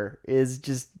Topher is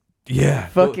just Yeah,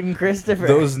 fucking Christopher.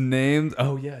 Those names.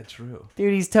 Oh yeah, true.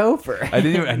 Dude, he's Topher. I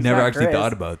didn't. I He's never not actually Chris.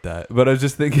 thought about that, but I was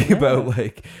just thinking about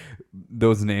like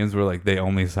those names where like they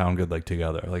only sound good like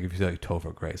together. Like if you say like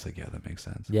Topher Grace, like yeah, that makes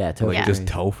sense. Yeah, Like Topher. Yeah. just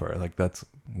Topher, like that's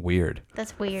weird.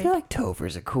 That's I weird. feel like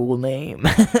Topher's a cool name.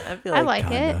 I feel I like it.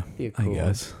 Kinda, Be I cool.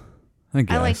 guess. I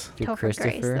guess. I like Dude, Topher Grace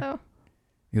Christopher? though.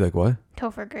 You like what?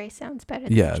 Topher Grace sounds better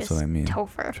than Yeah, that's just what I mean.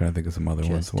 Topher. I'm trying to think of some other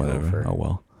Just ones. Whatever. Topher. Oh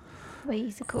well. But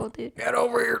he's a cool dude. Get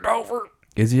over here, Topher.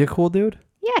 Is he a cool dude?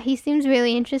 Yeah, he seems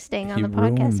really interesting on He the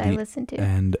podcast ruined I the listen to.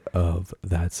 End of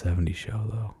that '70s show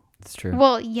though. It's true.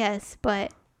 Well, yes,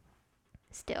 but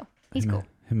still, he's cool.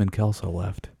 Him and Kelso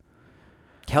left.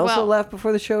 Kelso well- left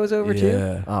before the show was over Yeah.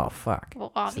 too? Oh, fuck. Well,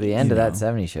 So obviously. the end of You that know.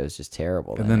 70 show is just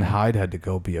terrible. And then man. Hyde had to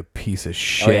go be a piece of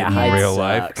shit yeah, in Hyde real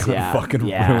life. sucks, yeah, Fucking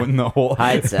yeah. ruin the whole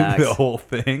Hyde sucks. the whole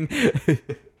thing.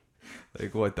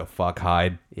 Like what the fuck,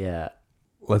 Hyde? Yeah.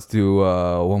 Let's do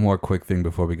one more quick thing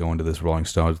before we go into this Rolling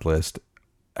Stones list.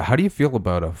 How do you feel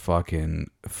about a fucking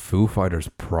Foo Fighters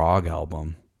Prague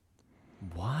album?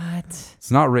 What?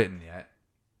 It's not written yet,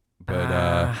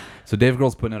 but so Dave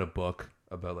Grohl's putting out a book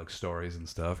about like stories and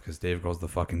stuff because Dave Grohl's the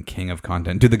fucking king of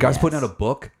content. Dude, the guy's putting out a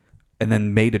book and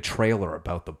then made a trailer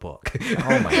about the book.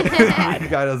 Oh my god. The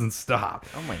guy doesn't stop.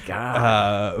 Oh my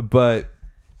god. But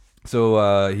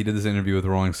so he did this interview with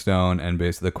Rolling Stone, and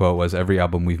basically the quote was, "Every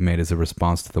album we've made is a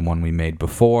response to the one we made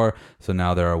before. So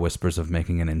now there are whispers of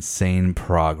making an insane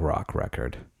prog rock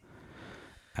record."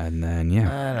 And then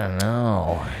I don't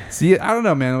know. see, I don't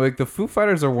know, man. Like the Foo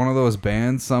Fighters are one of those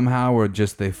bands somehow where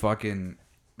just they fucking,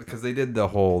 because they did the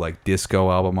whole like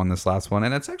disco album on this last one,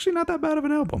 and it's actually not that bad of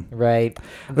an album. Right.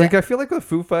 Like I feel like the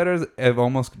Foo Fighters have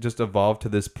almost just evolved to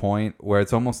this point where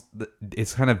it's almost,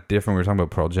 it's kind of different. We were talking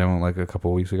about Pearl Jam like a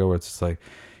couple of weeks ago, where it's just like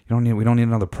we don't need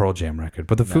another Pearl Jam record.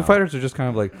 But the Foo Fighters are just kind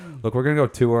of like, look, we're gonna go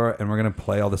tour and we're gonna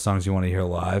play all the songs you want to hear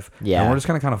live. Yeah. and we're just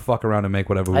gonna kind of fuck around and make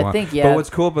whatever we I want. think, yeah. But what's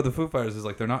cool about the Foo Fighters is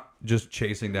like they're not just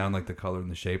chasing down like the color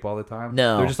and the shape all the time.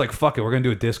 No. they're just like, fuck it, we're gonna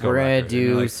do a disco. We're going to record. And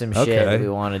you're do like, some okay. shit that we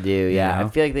want to do. Yeah. You know? I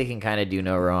feel like they can kind of do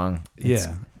no wrong.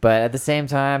 Yeah. But at the same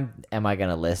time, am I going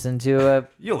to listen to a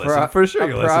You'll listen. For sure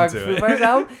you'll Prague listen to Foo it. Fighters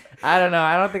album? I don't know.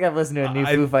 I don't think I've listened to a new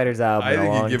Foo Fighters album I in a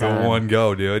think long you give time. it one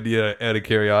go, dude. Yeah, out of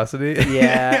curiosity.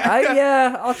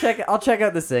 Yeah, I'll check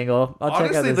out the single. I'll check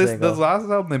out Honestly, the single. this last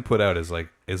album they put out is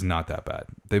not that bad.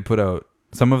 They put out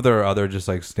some of their other just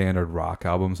like standard rock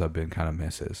albums have been kind of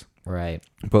misses, Right.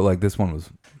 but like this one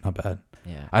was not bad.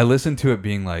 Yeah. I listened to it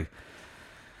being like,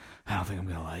 I don't think I'm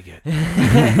gonna like it,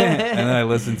 and then I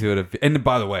listened to it. And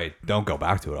by the way, don't go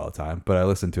back to it all the time. But I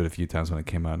listened to it a few times when it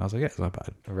came out, and I was like, yeah, it's not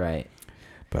bad. Right.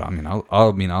 But I mean, I'll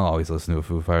always listen to a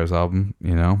Foo Fighters album,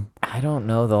 you know. I don't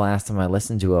know the last time I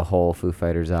listened to a whole Foo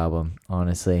Fighters album,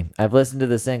 honestly. I've listened to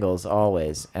the singles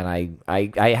always, and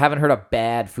I haven't heard a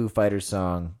bad Foo Fighters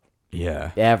song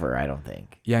Yeah. ever, I don't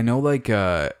think. Yeah, I know like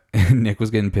Nick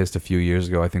was getting pissed a few years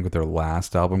ago, I think, with their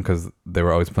last album because they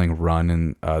were always playing Run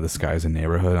and The Sky's a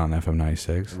Neighborhood on FM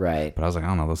 96. Right. But I was like, I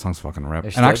don't know, those songs fucking rip. They're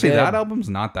And still actually, good. that album's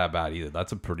not that bad either.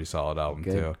 That's a pretty solid album,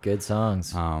 too. Good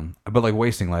songs. But like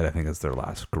Wasting Light, I think is their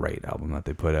last great album that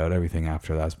they put out. Everything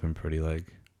after that's been pretty like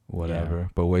whatever. Yeah.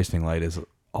 But Wasting Light is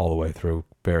all the way through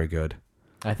very good.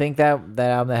 I think that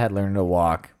album that had Learn to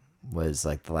Walk was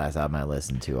like the last album I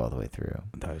listened to all the way through.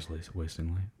 That is Wasting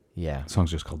Light. Yeah. The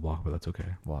song's just called Walk, but that's okay.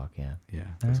 Walk, yeah. Yeah,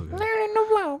 that's okay. Learning to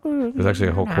Walk. There's actually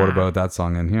a whole quote about that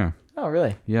song in here. Oh,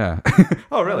 really? Yeah.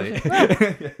 Oh, really?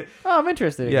 Oh, I'm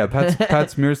interested. Yeah,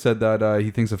 Pat Smear said that he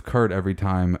thinks of Kurt every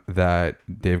time that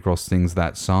Dave Grohl sings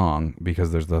that song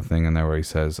because there's the thing in there where he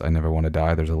says, I never want to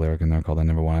die. There's a lyric in there called I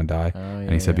never want to die.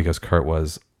 And he said because Kurt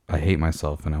was, I hate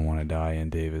myself and I want to die.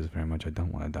 And Dave is very much, I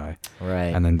don't want to die.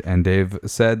 Right. And Dave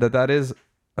said that is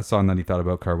a song that he thought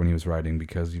about Kurt when he was writing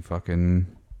because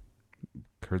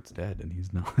Kurt's dead and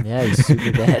he's not. Yeah, he's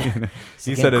super dead.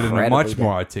 He said it in a much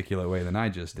more articulate way than I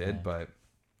just did, but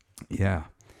yeah.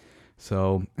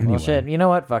 So anyway. Well, shit. You know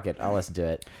what? Fuck it. I'll listen to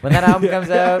it when that album comes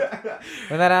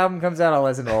out. I'll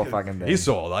listen to the whole fucking thing. He's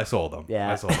sold. I sold him.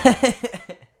 Yeah. I sold him.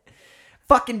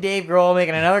 Fucking Dave Grohl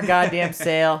making another goddamn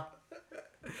sale.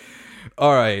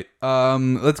 All right.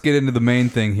 Let's get into the main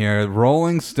thing here.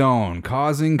 Rolling Stone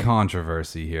causing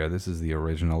controversy here. This is the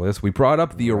original list. We brought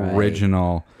up the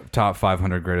original top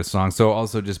 500 greatest songs. So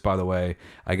also, just by the way,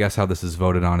 I guess how this is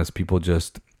voted on is people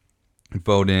just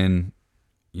vote in,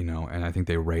 and I think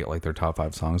they rate like their top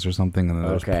 5 songs or something, and then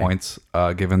there's points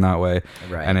given that way.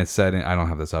 Right. And it said, I don't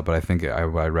have this up, but I think I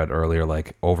read earlier,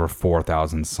 like over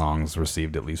 4,000 songs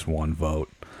received at least one vote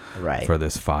for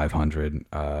this 500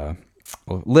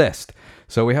 list.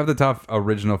 So we have the top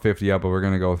original 50 up, but we're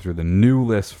going to go through the new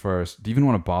list first. Do you even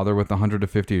want to bother with the 100 to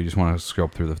 50, or you just want to scroll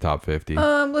through the top 50?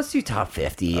 Let's do top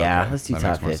 50. Yeah, let's do that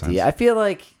top makes more 50. sense. I feel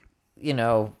like,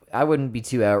 I wouldn't be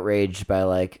too outraged by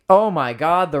like, oh my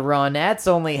God, the Ronettes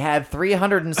only had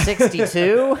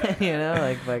 362.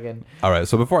 Like fucking. All right,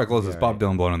 so before I close this, Bob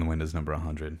Dylan Blowing in the Wind is number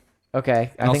 100. Okay, I And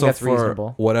think also that's for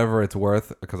reasonable. whatever it's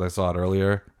worth, because I saw it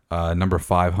earlier, number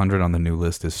 500 on the new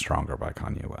list is Stronger by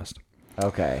Kanye West.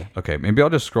 Okay. Okay, maybe I'll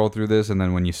just scroll through this, and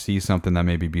then when you see something that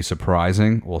maybe be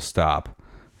surprising, we'll stop.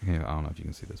 Okay, I don't know if you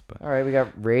can see this, but All right, we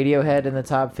got Radiohead in the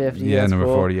top 50. yeah, That's number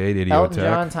cool. 48, Idiotech. Elton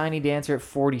John, Tiny Dancer at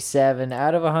 47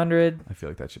 out of 100. I feel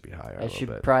like that should be higher. That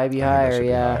should probably be higher,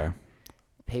 yeah.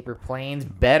 Paper Planes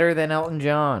better than Elton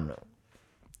John.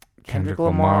 Kendrick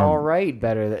Lamar, all right,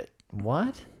 better than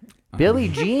what? Billie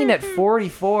Jean at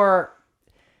 44.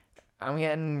 I'm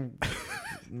getting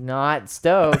not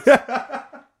stoked.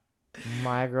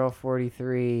 My Girl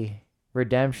 43.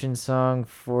 Redemption Song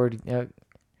 40.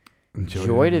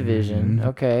 Joy Division.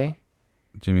 Okay.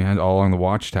 Jimi Hendrix, All Along the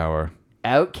Watchtower.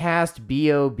 Outcast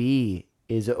B.O.B.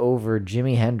 is over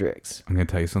Jimi Hendrix. I'm going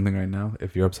to tell you something right now.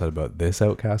 If you're upset about this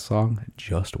Outcast song,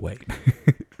 just wait.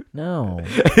 No.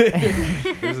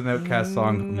 There's an Outcast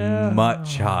song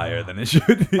much higher than it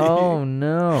should be. Oh,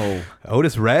 no.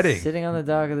 Otis Redding. Sitting on the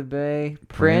Dock of the Bay.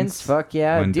 Prince. Fuck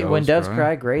yeah. When Doves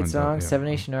Cry. Great song. Seven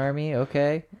Nation Army.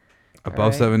 Okay.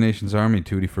 Above Seven Nations Army.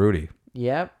 Tutti Frutti.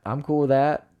 Yep. I'm cool with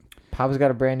that. Papa's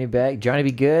got a brand new bag. Johnny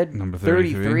Be Good. Number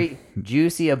 33.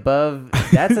 Juicy above.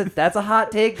 That's a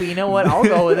hot take, but you know what? I'll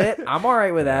go with it. I'm all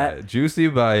right with that. Juicy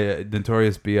by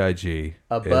Notorious B.I.G.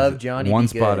 Above Johnny One Be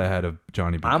spot Good. ahead of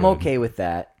Johnny Be I'm Good. okay with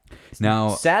that. Now,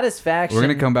 Satisfaction. we're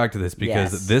going to come back to this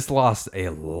because Yes. this lost a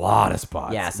lot of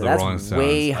spots. Yeah, so the that's Rolling Stones.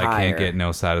 way I higher. Can't Get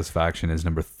No Satisfaction is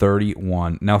number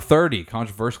 31. Now 30,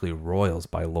 controversially, Royals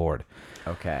by Lord.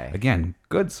 Okay. Again,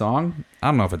 good song. I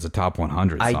don't know if it's a top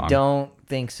 100 song. I don't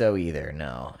think so either.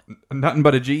 No. Nothing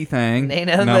but a G thing. Ain't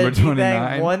nothing number but a G-Thang,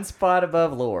 29. one spot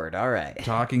above Lord. All right.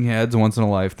 Talking Heads, Once in a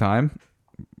Lifetime.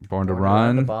 Born to Born to Run,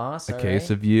 Run. The Boss, A all Case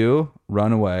right. of You.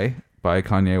 Runaway by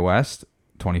Kanye West.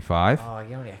 25. Oh, I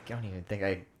don't even think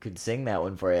I could sing that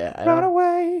one for you. Run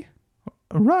away.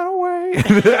 Run away.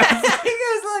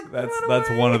 That's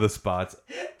one of the spots.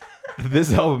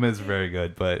 This album is very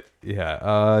good, but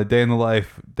yeah. Day in the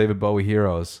Life, David Bowie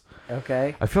Heroes.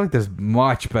 Okay. I feel like there's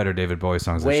much better David Bowie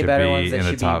songs Way that better should ones be that in the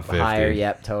should top be 50. higher.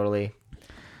 Yep, totally.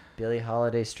 Billie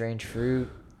Holiday, Strange Fruit.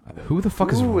 Who the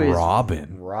fuck is Who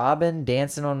Robin? Robin,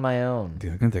 Dancing on My Own.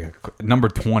 Dude, I'm gonna take number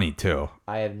 22.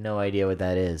 I have no idea what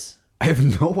that is. I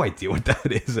have no idea what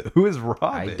that is. Who is Robin?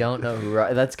 I don't know who.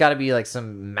 That's got to be like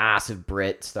some massive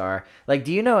Brit star. Like,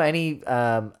 do you know any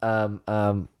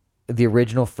the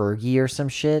original Fergie or some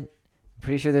shit? I'm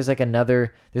pretty sure there's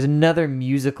another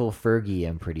musical Fergie.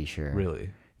 I'm pretty sure. Really?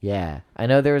 Yeah, I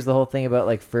know there was the whole thing about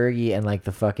like Fergie and like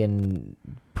the fucking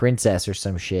princess or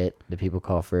some shit that people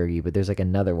call Fergie, but there's like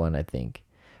another one I think.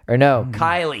 Or no,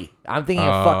 Kylie. I'm thinking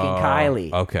of fucking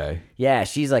Kylie. Okay. Yeah,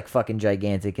 she's like fucking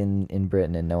gigantic in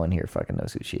Britain, and no one here fucking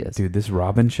knows who she is. Dude, this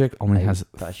Robin chick only has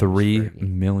thought she was 3 Fergie.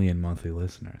 million monthly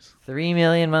listeners. 3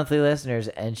 million monthly listeners,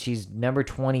 and she's number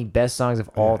 20 best songs of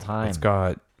all time. It's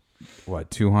got,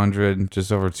 what, 200,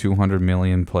 just over 200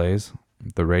 million plays?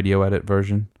 The radio edit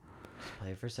version?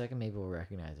 Play it for a second, maybe we'll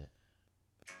recognize it.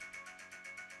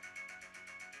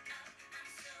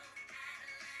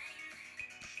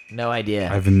 No idea.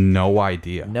 I have no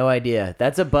idea. No idea.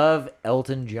 That's above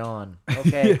Elton John.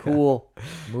 Okay, cool.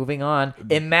 Moving on.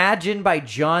 Imagine by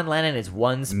John Lennon is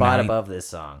one spot above this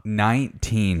song.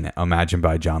 19, Imagine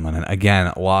by John Lennon.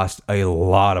 Again, lost a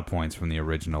lot of points from the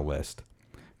original list.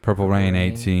 Purple Rain,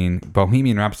 18.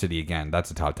 Bohemian Rhapsody, again.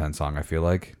 That's a top 10 song, I feel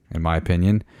like, in my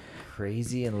opinion.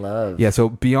 Crazy in Love. Yeah, so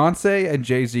Beyonce and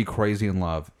Jay-Z, Crazy in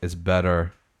Love, is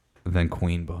better than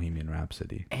Queen, Bohemian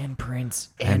Rhapsody. And Prince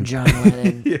and John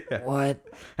Lennon. What?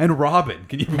 And Robin.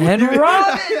 Can you believe And it?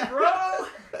 Robin,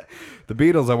 bro! The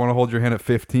Beatles, I Want to Hold Your Hand at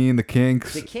 15. The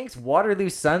Kinks. The Kinks' Waterloo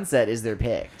Sunset is their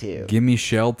pick, too. Gimme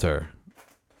Shelter.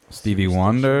 Stevie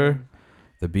Wonder.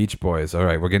 The Beach Boys. All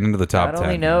right, we're getting into the top 10. God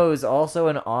only knows. Also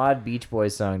an odd Beach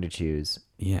Boys song to choose.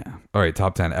 Yeah. All right,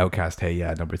 top 10. Outkast, Hey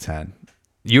Yeah, number 10.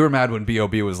 You were mad when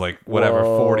B.O.B. was like, whatever,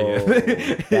 Whoa,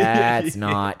 40th. That's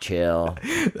not chill.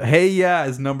 Hey Yeah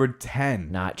is number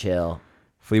 10. Not chill.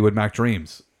 Fleetwood Mac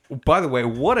Dreams. By the way,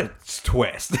 what a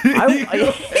twist. Yeah, you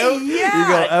go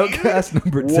Outkast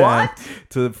number 10 What?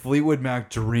 to Fleetwood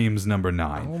Mac Dreams number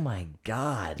 9. Oh my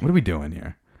God. What are we doing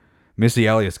here? Missy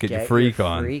Elliott's Get Your Freak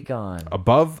On. Freak on.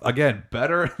 Above, again,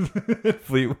 better than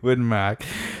Fleetwood Mac.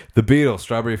 The Beatles,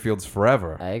 Strawberry Fields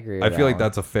Forever. I agree with I that feel like one.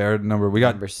 that's a fair number. We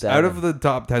got, Number 7. out of the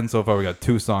top 10 so far, we got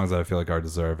 2 songs that I feel like are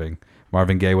deserving.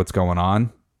 Marvin Gaye, What's Going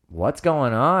On? What's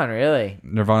going on, really?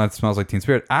 Nirvana, It Smells Like Teen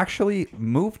Spirit actually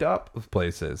moved up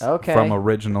places Okay. from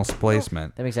original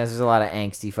placement. That makes sense. There's a lot of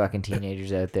angsty fucking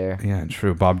teenagers out there. Yeah,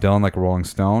 true. Bob Dylan, Like a Rolling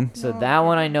Stone. So that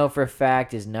one I know for a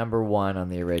fact is number 1 on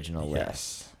the original list.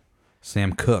 Yes.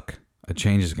 Sam Cooke, A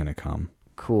Change Is Gonna Come.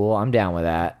 Cool. I'm down with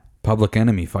that. Public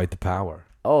Enemy, Fight the Power.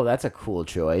 Oh, that's a cool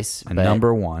choice. And but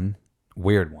number 1,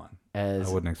 weird one. as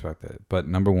I wouldn't expect it. But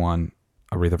number 1,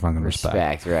 Aretha Franklin,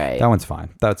 Respect. right. That one's fine.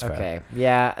 That's fair. Okay.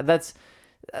 Yeah, that's.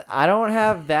 I don't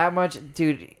have that much,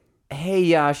 dude. Hey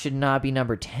Ya should not be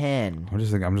number 10. I'm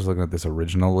just looking at this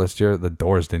original list here. The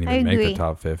Doors didn't I even make the agree.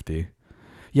 top 50.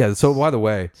 Yeah, so by the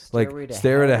way, Stairway like to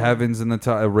Stairway to Heaven. Heaven's in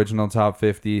the original top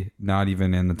 50, not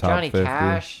even in the top Johnny 50.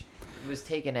 Cash was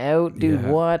taken out, dude. Yeah.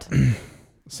 What?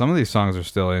 Some of these songs are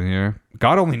still in here.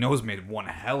 God Only Knows made one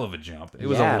hell of a jump. It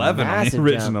was Yeah, 11 on the massive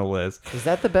original list. Is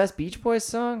that the best Beach Boys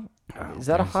song? Is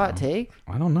that a hot take?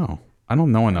 I don't know. I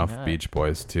don't know enough not? Beach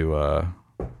Boys to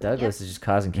Douglas is just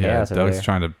causing yeah, chaos over Doug's there.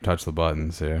 trying to touch the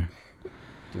buttons here.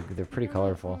 Dude, they're pretty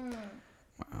colorful.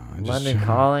 Just London trying-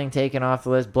 Calling taken off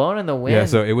the list. Blown in the Wind. Yeah,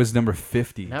 so it was number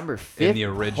 50. Number in 50. the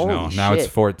original. Holy Now it's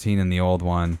shit. 14 in the old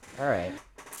one. All right.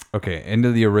 Okay,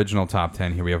 into the original top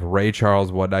 10 here. We have Ray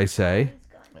Charles, What'd I Say?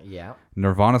 Yeah.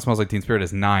 Nirvana, Smells Like Teen Spirit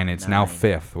is 9. It's now 9.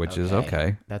 5th, which is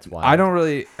okay. That's wild.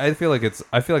 I feel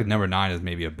like number 9 is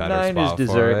maybe a better 9 spot is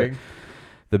deserving. for it.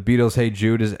 The Beatles, Hey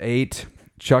Jude is 8.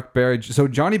 Chuck Berry. So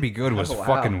Johnny B. Good was Oh, wow.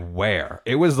 fucking where?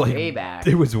 It was like Way back.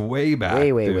 It was way back.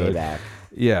 way dude. back.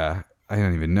 Yeah. I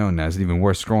don't even know now. It's even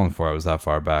worse scrolling for. I was that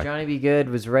far back. Johnny B. Good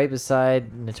was right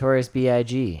beside Notorious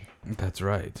B.I.G. That's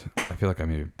right. I feel like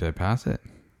did I pass it?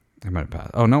 I might have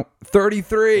passed. Oh no,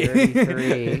 33.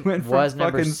 33 It went from was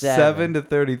number fucking 7 to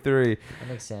 33. That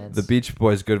makes sense. The Beach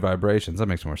Boys, Good Vibrations. That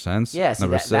makes more sense. Yeah, see,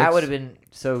 number that 6. would have been...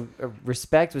 So,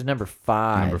 Respect was number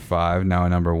 5. Number 5. Now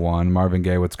number 1. Marvin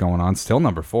Gaye, What's Going On? Still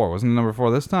number 4. Wasn't it number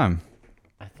 4 this time?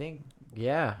 I think...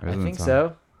 Yeah, I Isn't it think so?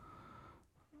 so.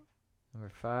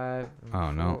 Number 5.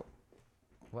 Oh no.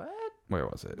 What? Where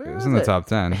was it? Where It was was in the it? top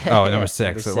 10. Oh, number 6.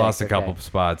 Number It 6, lost a couple okay.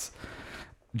 spots.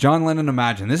 John Lennon,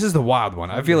 Imagine. This is the wild one.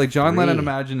 I feel like John Lennon, 3.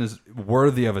 Imagine is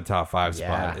worthy of a top 5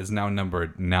 Yeah. spot. Is now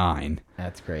number 9.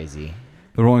 That's crazy.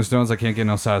 The Rolling Stones, I Can't Get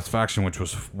No Satisfaction, which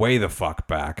was way the fuck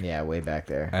back. Yeah, way back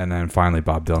there. And then finally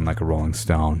Bob Dylan, Like a Rolling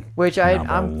Stone. Which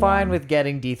Number I'm fine 1. with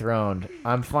getting dethroned.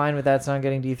 I'm fine with that song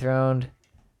getting dethroned.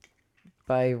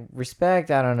 By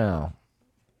Respect, I don't know.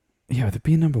 Yeah, with it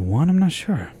being number 1, I'm not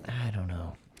sure. I don't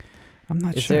know. I'm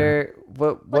not Is sure. there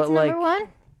what What's like number 1?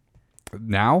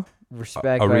 Now?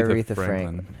 Respect by Aretha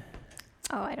Franklin?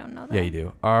 Oh, I don't know that. Yeah, you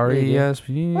do.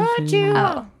 R-E-S-P. Ah.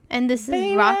 Oh, and this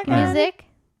is rock music?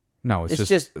 No, it's It's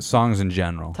just songs in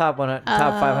general. Top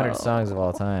 500 songs of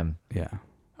all time. Yeah.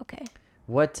 Okay.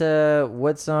 What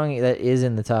song that is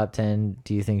in the top 10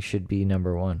 do you think should be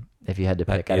number 1? If you had to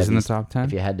pick That out is of in the these, top 10?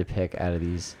 If you had to pick out of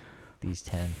these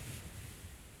 10.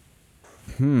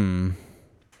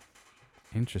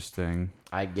 Interesting.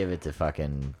 I'd give it to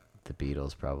fucking the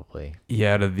Beatles probably.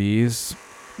 Yeah, out of these,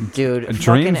 Dude,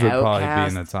 Dreams fucking would probably be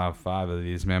in the Outkast. top 5 of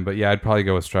these, man. But yeah, I'd probably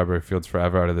go with Strawberry Fields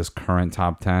Forever out of this current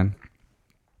top 10.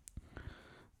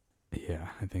 Yeah,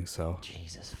 I think so.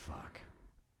 Jesus fuck.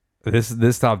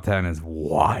 This top 10 is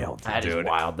wild, That is dude.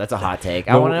 wild. That's a hot take.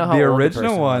 I want to know how the old original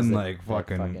person was one, that- like, that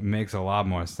fucking makes a lot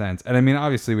more sense. And I mean,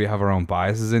 obviously, we have our own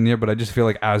biases in here, but I just feel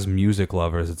like as music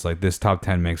lovers, it's like this top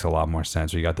 10 makes a lot more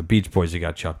sense. You got the Beach Boys, you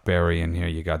got Chuck Berry in here,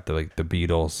 you got the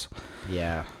Beatles,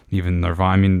 Yeah. even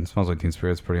Nirvana. I mean, Smells Like Teen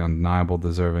Spirit's pretty undeniable,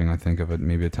 deserving, I think, of it.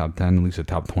 Maybe a top 10, at least a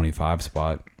top 25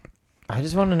 spot. I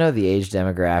just want to know the age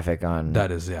demographic on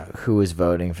That is, yeah. who is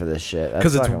voting for this shit.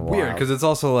 Because it's fucking weird. wild. Because it's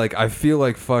also like, I feel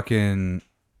like fucking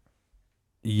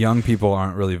young people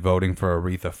aren't really voting for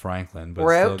Aretha Franklin, but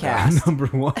Or still got Outkast. number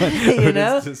one. You But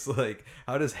know? It's just like,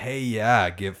 how does Hey Yeah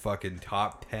get fucking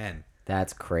top 10?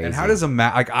 That's crazy. And how does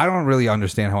I don't really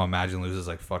understand how Imagine loses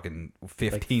like fucking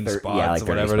 15 Like spots, yeah, like or 30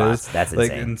 whatever spots. it is. That's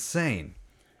like insane. insane.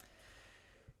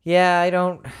 Yeah, I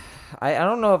don't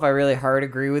know if I really hard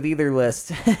agree with either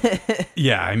list.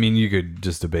 Yeah, I mean, you could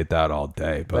just debate that all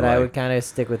day, but, But I like, would kind of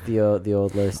stick with the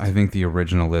old list. I think the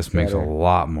original list makes a Better.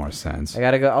 lot more sense.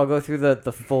 I'll go through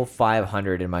the full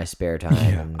 500 in my spare time.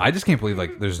 and- I just can't believe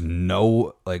like there's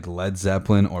no like Led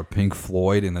Zeppelin or Pink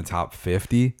Floyd in the top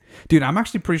 50. Dude, I'm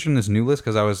actually pretty sure in this new list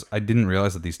because I didn't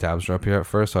realize that these tabs were up here at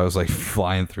first, so I was like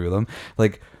flying through them.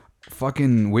 Like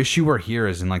fucking Wish You Were Here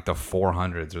is in like the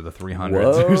 400s or the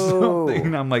 300s or Whoa. something.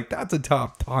 And I'm like, that's a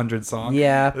top 100 song.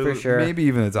 Yeah, for sure. Maybe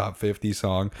even a top 50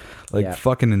 song. Like Yeah.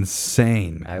 fucking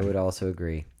insane. I would also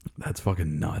agree. That's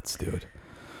fucking nuts, dude.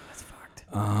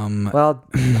 Well,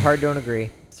 hard don't agree.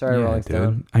 Sorry, Yeah, Rolling dude.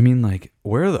 Stone. I mean, like,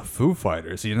 where are the Foo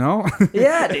Fighters, you know?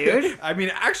 Yeah, dude. I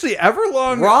mean, actually,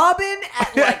 Everlong. Robin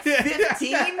at like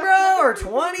 15, bro, or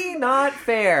 20? Not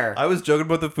fair. I was joking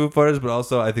about the Foo Fighters, but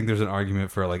also I think there's an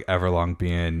argument for like Everlong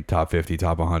being top 50,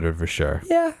 top 100 for sure.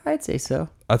 Yeah, I'd say so.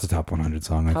 That's a top 100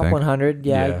 song, I Top think. 100.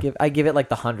 Yeah, Yeah. I give it like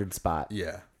the 100 spot.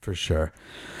 Yeah, for sure.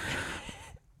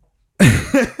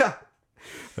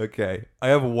 Okay, I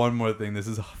have one more thing. This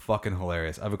is fucking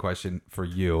hilarious. I have a question for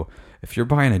you. If you're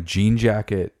buying a jean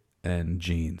jacket and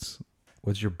jeans,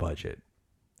 what's your budget?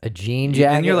 A jean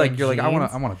jacket. And you're like, and I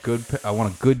want jeans?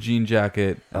 a good jean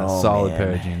jacket and a Oh, solid man.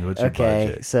 pair of jeans. What's your Okay,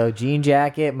 budget? so jean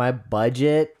jacket, my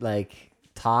budget, like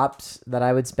tops that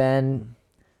I would spend,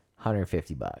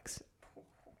 $150.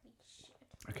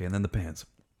 Okay, and then the pants.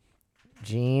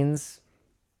 Jeans,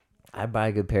 I'd buy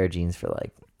a good pair of jeans for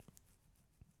like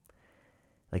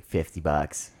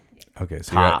 $50. Okay,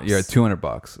 so Tops. you're at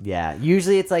 $200. Yeah,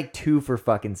 usually it's like 2 for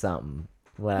fucking something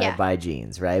when I Yeah. buy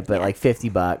jeans, right? But like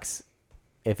 $50.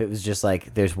 If it was just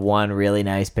like there's one really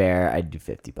nice pair, I'd do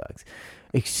 $50.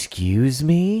 Excuse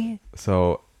me?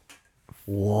 So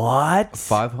What?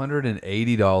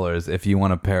 $580 if you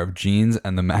want a pair of jeans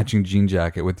and the matching jean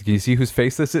jacket. With, can you see whose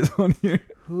face this is on here?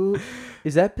 Who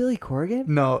is that? Billy Corgan?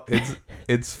 No,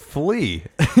 it's Flea.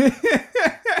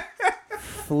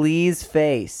 Flea's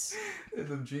face.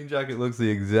 The jean jacket looks the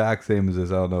exact same as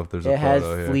this. I don't know if there's a It has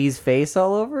photo here. Flea's face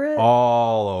all over it.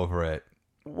 All over it.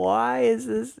 Why is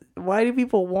this? Why do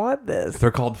people want this?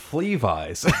 They're called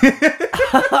Fleavies.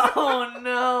 Oh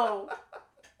no!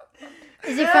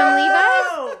 Is it from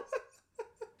Levi's?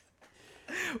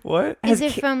 What? Is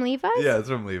it from Levi's? Yeah, it's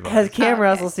from Levi's. Has Cam okay.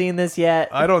 Russell seen this yet?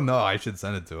 I don't know. I should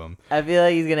send it to him. I feel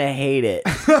like he's gonna hate it.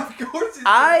 Of course.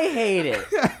 I hate it.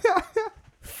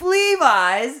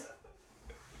 Fleavies.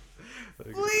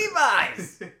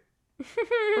 Fleavies.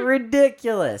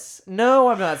 Ridiculous. No,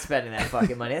 I'm not spending that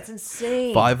fucking money. That's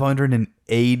insane.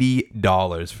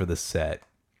 $580 for the set.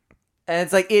 And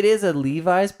it's like it is a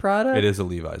Levi's product. It is a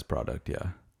Levi's product, yeah.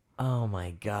 Oh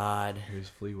my god. Here's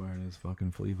Flea wearing his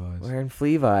fucking Fleavies. Wearing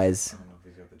Fleavies. I don't know if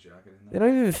he's got the jacket in They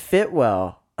don't even fit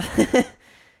well.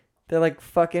 They're like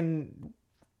fucking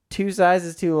 2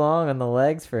 sizes too long on the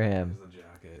legs for him. the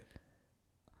jacket.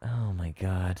 Oh my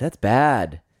god, that's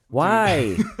bad.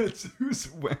 Why? Who's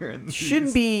wearing these?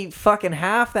 Shouldn't be fucking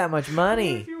half that much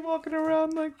money. If you're walking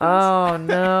around like this. Oh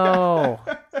no.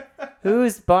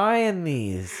 Who's buying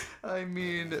these? I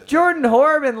mean, Jordan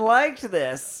Horman liked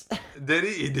this. did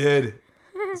he? He did.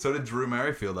 So did Drew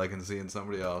Merrifield. I can see in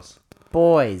somebody else.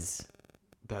 Boys,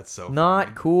 That's so not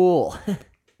funny. cool.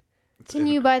 Can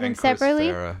you buy them And Chris separately?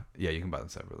 Farah. Yeah, you can buy them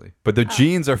separately. But the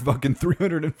jeans are fucking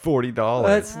 $340.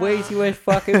 That's way too much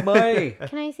fucking money.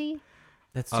 Can I see?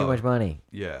 That's too Oh. much money.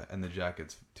 Yeah, and the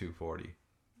jacket's $240.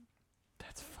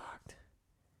 That's fucked.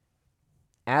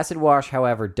 Acid wash,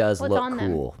 however, does What's look on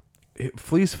them? cool.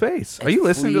 Flea's face. Are you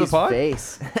listening to the Flea's pod?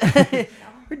 Face.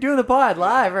 We're doing the pod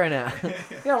live right now. We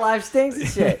got live stings and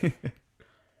shit.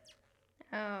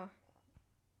 Oh.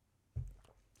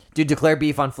 Dude, declare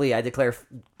beef on Flea. I declare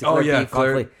Oh yeah, beef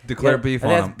on Flea. declare Yeah, beef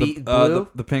I on think him. that's blue.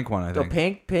 The pink one, I Oh,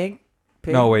 think. pink.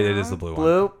 No, wait, it is the blue one.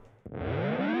 Blue.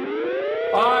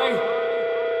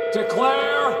 I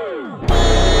declare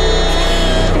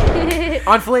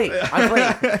On Fleet.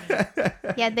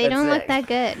 Yeah, they don't look that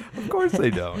good. Of course they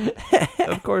don't.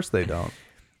 Of course they don't.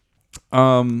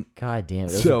 God damn,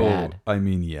 those are bad. I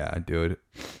mean, yeah, dude.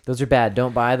 Those are bad.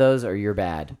 Don't buy those or you're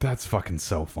bad. That's fucking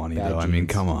so funny, Bad though. I mean,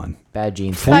 jeans. come on. Bad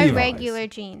jeans. Buy Levi's. regular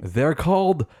jeans. They're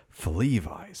called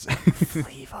Levi's.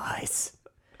 Levi's.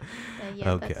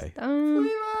 Yeah, Okay.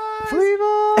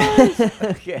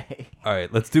 Okay. All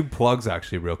right, let's do plugs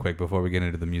actually real quick before we get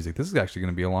into the music. This is actually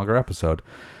going to be a longer episode.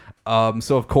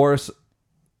 So, of course,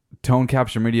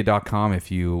 tonecapturemedia.com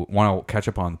if you want to catch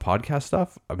up on podcast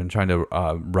stuff. I've been trying to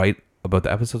write about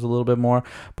the episodes a little bit more,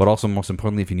 but also most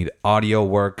importantly, if you need audio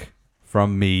work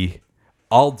from me,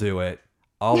 I'll do it.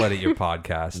 I'll edit your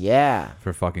podcast Yeah.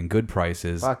 for fucking good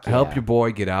prices. Fuck Help yeah. your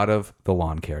boy get out of the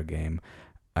lawn care game.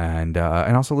 And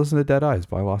also listen to Dead Eyes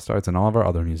by Lost Arts and all of our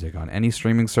other music on any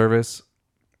streaming service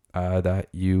that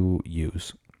you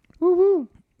use. Woohoo.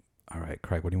 All right,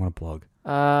 Craig, what do you want to plug?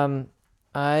 I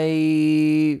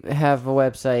have a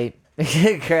website,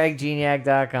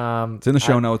 craiggeniac.com. It's in the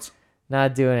show notes.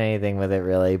 Not doing anything with it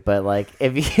really, but like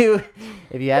if you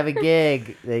have a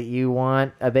gig that you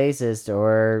want a bassist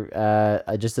or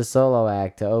just a solo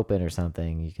act to open or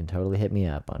something, you can totally hit me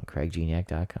up on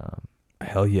craiggeniac.com.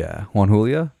 Hell yeah. Juan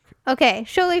Julia? Okay,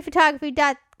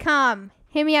 ShowLeePhotography.com.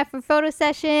 Hit me up for photo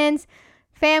sessions,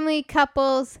 family,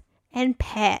 couples, and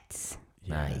pets.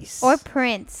 Nice. Or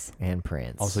prints. And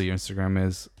Prince. Also, your Instagram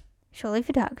is Surely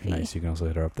Photography. nice. You can also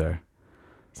hit her up there.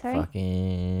 Sorry?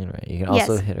 Fucking right. You can Yes.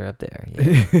 also hit her up there.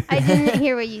 Yeah. I didn't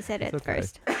hear what you said at okay.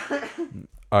 first.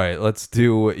 All right, let's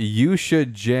do You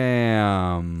Should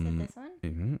Jam. This one?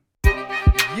 Mhm.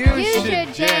 You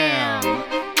should jam.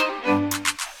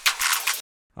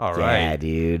 All Yeah, right.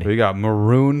 dude. We got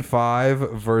Maroon 5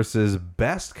 versus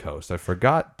Best Coast. I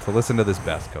forgot to listen to this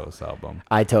Best Coast album.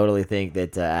 I totally think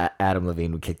that Adam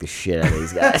Levine would kick the shit out of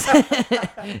these guys.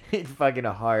 He'd fucking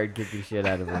hard kick the shit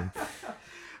out of them.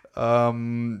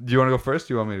 Do you want to go first?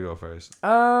 Do you want me to go first?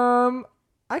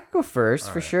 I could go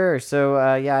first for sure.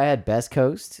 So yeah, I had Best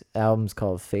Coast. Album's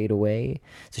called Fade Away.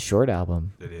 It's a short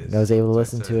album. It is. I was able to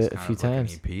So listen to it's it a kind few of like an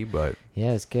times. EP, but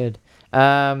Yeah, it's good.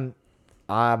 I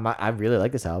really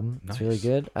like this album. It's really Nice.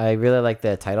 good. I really like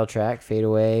the title track, Fade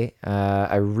Away.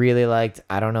 I really liked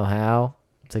I Don't Know How.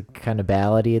 It's like kind of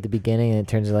ballady at the beginning, and it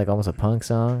turns into like almost a punk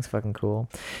song. It's fucking cool.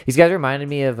 These guys reminded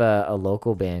me of a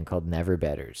local band called Never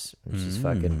Betters, which is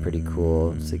fucking pretty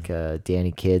cool. It's like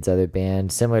Danny Kidd's other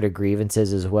band, similar to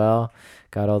Grievances as well.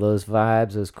 Got all those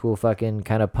vibes, those cool fucking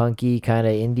kind of punky, kind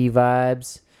of indie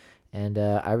vibes, and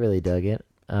I really dug it.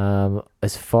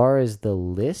 As far as the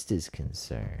list is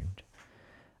concerned,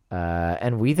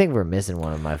 and we think we're missing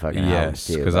one of my fucking albums yes,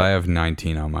 too. because but I have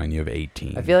 19 on mine. You have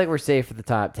 18. I feel like we're safe for the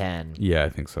top 10. Yeah, I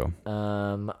think so.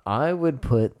 I would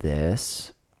put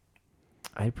this.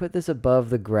 I'd put this above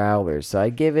the Growlers. So I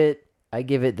give it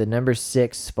the number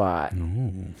 6 spot.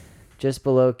 Just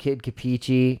below Kid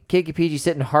Capici. Kid Capici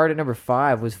sitting hard at number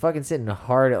 5 was fucking sitting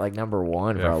hard at like number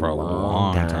 1 Yeah, for a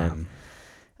long time.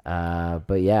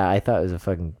 But yeah, I thought it was a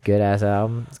fucking good ass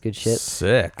album. It's good shit.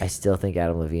 Sick. I still think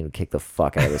Adam Levine would kick the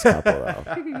fuck out of this couple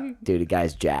though. Dude, the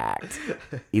guy's jacked.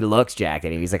 He looks jacked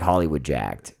and he's like Hollywood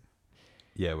jacked.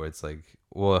 Yeah, where it's like,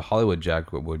 well, Hollywood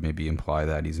Jack would maybe imply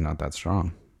that he's not that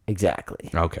strong. Exactly.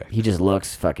 Okay. He just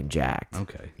looks fucking jacked.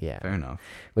 Okay. Yeah. Fair enough.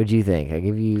 What'd you think? I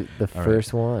give you the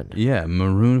first one. Yeah,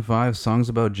 Maroon 5 Songs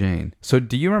About Jane. So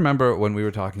do you remember when we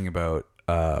were talking about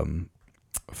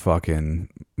fucking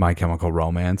My Chemical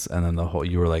Romance, and then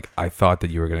you were like, I thought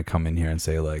that you were gonna come in here and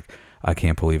say like, I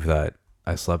can't believe that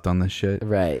I slept on this shit,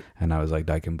 Right. and I was like,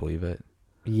 I can believe it.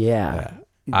 Yeah.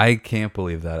 I can't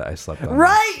believe that I slept on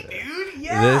Right, this shit. dude.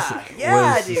 Yeah. This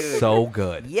was dude. so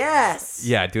good. Yes.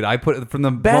 Yeah, dude. I put it from the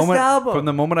Best moment album. from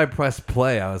the moment I pressed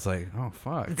play. I was like, oh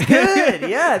fuck. Good.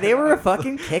 Yeah, they were a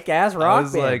fucking kick-ass rock I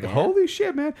was band, like, man. holy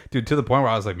shit, man, dude. To the point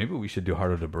where I was like, maybe we should do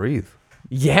Harder to Breathe.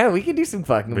 Yeah, we can do some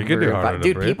fucking We could do Maroon Harder 5. to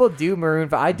Dude, Breathe. people do Maroon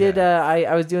 5. I did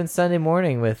I was doing Sunday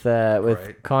Morning with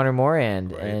Right. Connor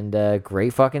Morand Right. and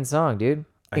great fucking song, dude.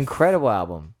 Incredible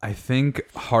album. I think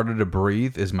Harder to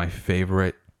Breathe is my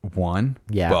favorite one.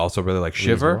 Yeah. But also really like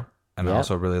Shiver. Reasonable. And I Yep.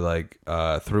 also really like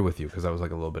Through With You, because that was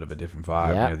like a little bit of a different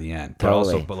vibe Yeah, near the end. But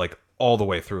totally. but like all the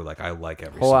way through, like I like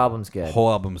every Whole song. album's good. Whole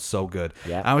album's so good.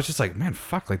 Yeah. I was just like, man,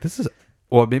 fuck, like this is,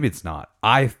 well, maybe it's not.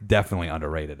 I definitely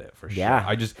underrated it for sure. Yeah.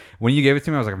 I just, when you gave it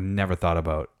to me, I was like, I've never thought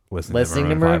about listening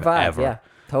to Maroon 5. ever. Yeah,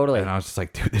 totally. And I was just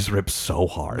like, dude, this rips so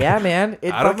hard. Yeah, man.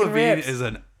 It Adam fucking Levine rips. is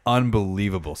an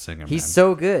unbelievable singer. He's man.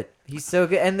 so good. He's so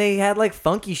good, and they had like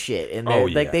funky shit in there. Oh,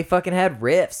 Like yeah. they fucking had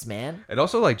riffs, man. And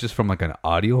also, like, just from like an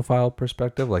audiophile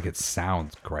perspective, like it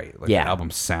sounds great. Like Yeah. the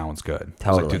album sounds good. It's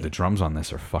Totally. like, dude, the drums on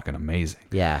this are fucking amazing.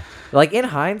 Yeah. Like in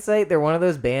hindsight, they're one of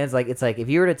those bands. Like it's like if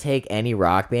you were to take any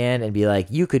rock band and be like,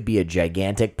 you could be a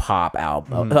gigantic pop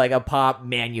album, like a pop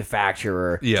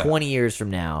manufacturer, Yeah. 20 years from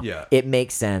now. Yeah. It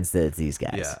makes sense that it's these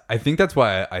guys. Yeah, I think that's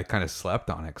why I kind of slept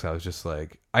on it because I was just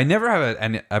like, I've never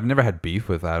had beef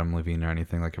with Adam Levine or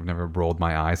anything. Like I've never rolled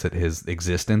my eyes at his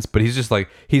existence, but he's just like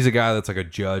he's a guy that's like a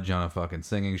judge on a fucking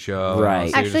singing show. Right.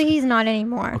 So you're Actually, just- he's not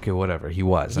anymore. okay, whatever. He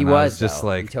was. He And I was, just though.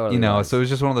 like He totally you know. was. So it was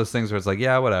just one of those things where it's like,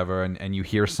 yeah, whatever. And you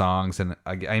hear songs, and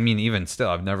I mean, even still,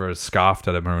 I've never scoffed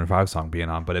at a Maroon 5 song being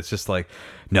on, but it's just like,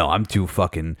 no, I'm too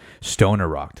fucking stoner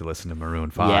rock to listen to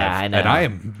Maroon 5. Yeah, I know. And I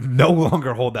am no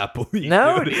longer hold that belief.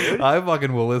 No, dude. I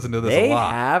fucking will listen to this They a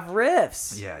lot. have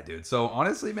riffs. Yeah, dude. So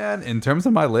honestly, man, in terms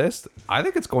of my list, I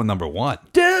think it's going number 1.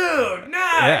 Dude,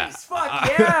 nice. Fuck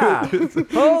yeah.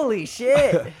 Holy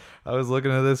shit. I was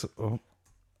looking at this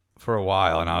for a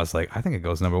while, and I was like, I think it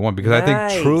goes number 1 because I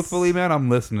Nice. think, truthfully, man, I'm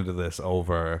listening to this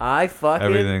over. I fucking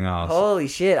Everything else. Holy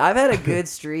shit. I've had a good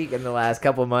streak in the last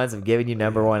couple of months of giving you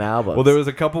number 1 albums. Well, there was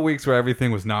a couple weeks where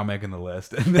everything was not making the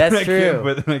list. And then That's I true. Came,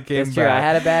 but then I came That's back. true. I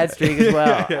had a bad streak as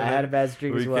well. Yeah, I had a bad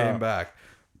streak we as well. came back.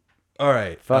 All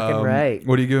right. Fucking right.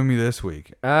 What are you giving me this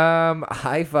week?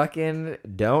 I fucking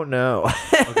don't know.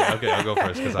 Okay, I'll go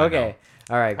first because I know. Okay.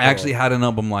 All right. I actually had an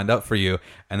album lined up for you,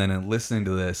 and then in listening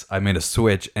to this, I made a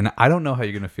switch, and I don't know how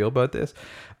you're gonna feel about this,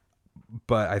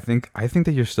 but I think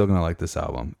that you're still gonna like this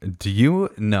album. Do you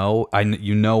know?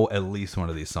 You know at least one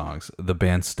of these songs. The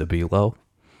band Stabilo.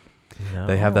 No.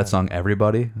 They have that song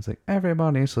 "Everybody." It's like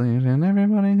everybody sleeps and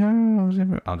everybody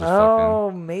goes. I'll just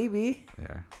Oh, maybe. fucking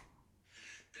yeah.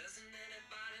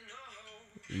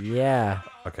 Yeah.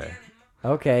 Okay.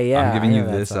 Okay. Yeah. I'm giving I you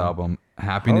know that this song. album,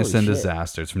 Happiness Holy and shit.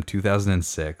 Disaster. It's from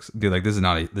 2006. Dude, like this is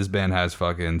not this band has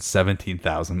fucking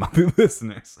 17,000 monthly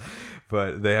listeners,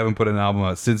 but they haven't put an album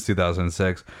out since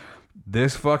 2006.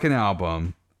 This fucking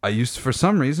album, for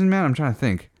some reason, man, I'm trying to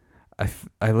think.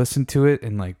 I listened to it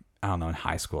in like, I don't know, in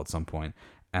high school at some point,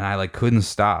 and I like couldn't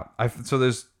stop. So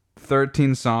there's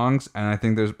 13 songs, and I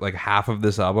think there's like half of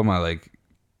this album I like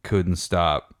couldn't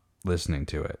stop listening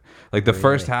to it. Like the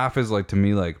first half is like, to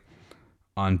me, like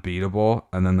unbeatable,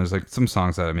 and then there's like some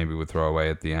songs that I maybe would throw away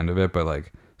at the end of it, but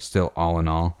like still all in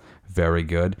all very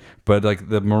good. But like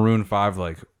the Maroon 5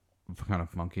 like kind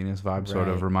of funkiness vibe sort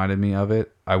of Right. reminded me of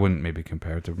it. I wouldn't maybe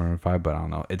compare it to Maroon 5, but I don't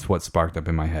know, it's what sparked up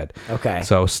in my head. Okay.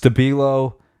 So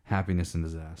Stabilo, Happiness and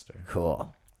Disaster.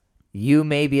 Cool. You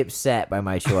may be upset by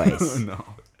my choice. No,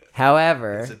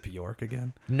 However, is it Bjork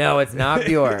again? no, it's not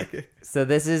Bjork. So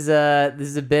this is a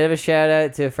bit of a shout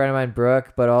out to a friend of mine,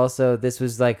 Brooke, but also this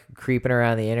was like creeping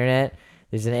around the internet.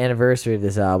 There's an anniversary of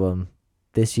this album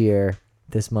this year,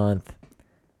 this month.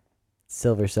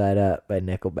 Silver Side Up by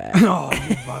Nickelback. Oh,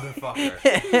 you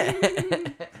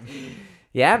motherfucker.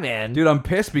 Yeah, man. Dude, I'm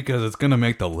pissed because it's gonna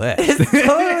make the list. It's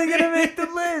totally gonna make the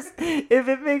list. If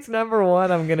it makes number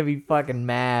 1, I'm gonna be fucking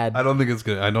mad. I don't think it's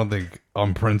gonna. I don't think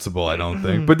on principle. I don't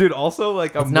think. But dude, also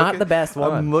like I'm not looking- the best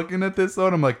one. I'm looking at this though,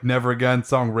 and I'm like, Never Again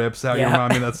song rips. How you Yeah.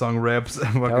 remind me that song rips.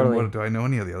 I'm fucking, Totally. what, do I know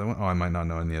any of the other one? Oh, I might not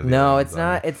know any of the. No, other it's ones.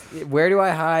 not. It's Where Do I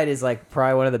Hide is like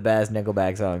probably one of the best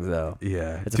Nickelback songs though.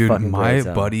 Yeah, It's a dude, fucking my great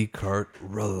song. buddy Kurt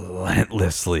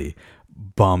relentlessly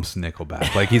bumps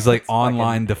Nickelback. Like he's like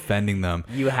online defending them.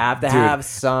 You have to Dude. have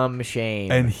some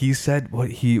shame. And he said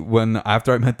when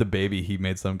after I met the baby, he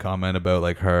made some comment about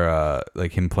like her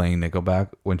like him playing Nickelback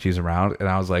when she's around, and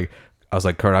I was like,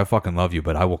 Kurt, I fucking love you,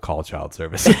 but I will call child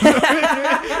service. Dude,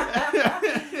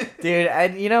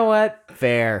 and you know what?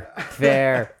 Fair.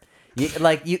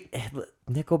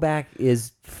 Nickelback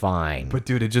is fine. But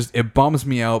dude, it bums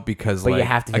me out because But like you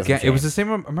have to feel again, some it was shame. the same.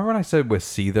 Remember when I said with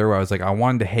Seether, where I was like, I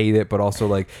wanted to hate it, but also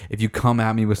like if you come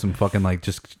at me with some fucking like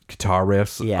just guitar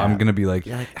riffs, Yeah. I'm gonna be like,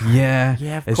 You're like, yeah,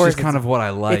 yeah, of it's course, just kind it's- of what I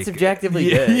like. it's objectively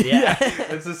good. Yeah.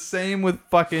 It's the same with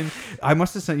fucking. I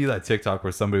must have sent you that TikTok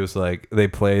where somebody was like, they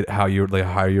played how you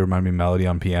remind me of Melody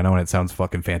on piano, and it sounds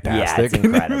fucking fantastic. Yeah, it's And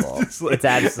it was incredible. just like- It's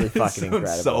absolutely it fucking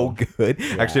sounds So incredible.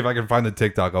 good. Actually, if I can find the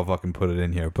TikTok, I'll fucking put it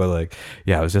in here. But like,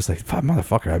 yeah, I was just like, fuck,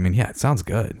 motherfucker. I mean, yeah, it sounds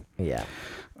good. Yeah.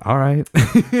 All right.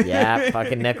 Yeah,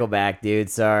 fucking Nickelback, dude.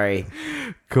 Sorry.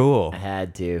 Cool. I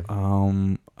had to.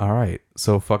 All right.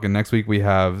 So fucking next week we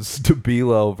have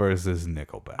Stabilo versus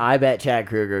Nickelback. I bet Chad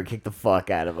Kruger would kick the fuck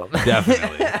out of him.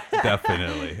 Definitely.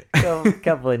 Definitely.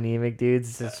 Couple anemic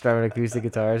dudes just strumming acoustic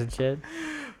guitars and shit.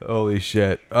 Holy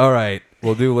shit. All right.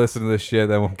 We'll listen to this shit,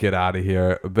 then we'll get out of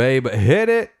here. Babe, hit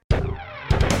it.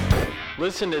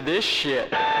 Listen to this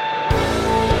shit.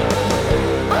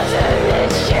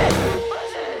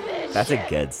 That's a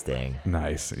good sting.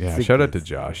 Nice. Yeah. It's a Shout out good to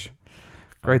Josh.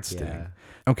 Great sting. Yeah.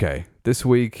 Okay. This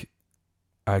week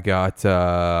I got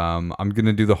I'm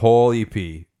gonna do the whole EP.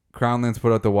 Crownlands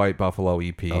put out the White Buffalo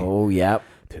EP. Oh, yep.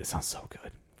 Dude, it sounds so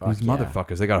good. Fuck These yeah.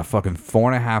 motherfuckers, they got a fucking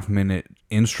 4.5 minute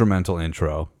instrumental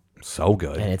intro. So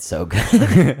good. And it's so good.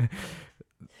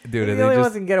 Dude, He and really they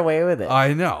wants to get away with it.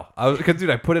 I know. Because, dude,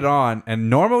 I put it on, and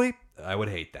normally I would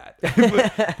hate that.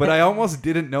 but I almost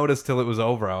didn't notice till it was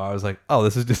over. I was like, oh,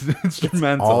 this is just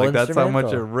instrumental. all Like, that's how much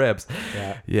it instrumental. rips.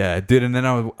 Yeah, dude. And then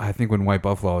I think when White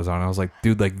Buffalo was on, I was like,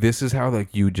 dude, like, this is how, like,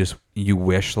 you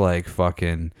wish, like,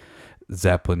 fucking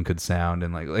Zeppelin could sound.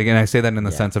 And, like, and I say that in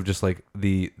the sense of just, like,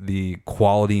 the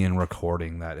quality in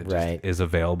recording that it just Right. is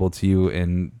available to you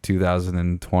in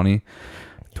 2020.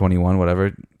 2021,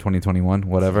 whatever.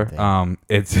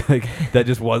 It's like that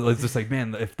just was. It's just like,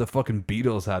 man, if the fucking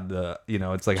Beatles had the,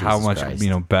 it's like how Jesus much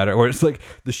Christ. better. Or it's like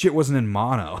the shit wasn't in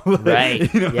mono,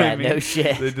 Right. You know what Yeah, I mean? no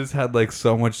shit. They just had like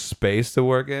so much space to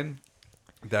work in.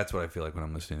 That's what I feel like when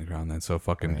I'm listening to Crownlands. So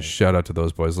fucking shout out to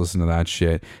those boys. Listen to that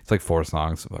shit. It's like 4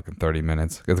 songs, fucking 30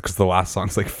 minutes. Because the last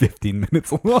song's like 15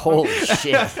 minutes long. Holy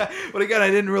shit. But again,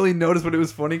 I didn't really notice, but it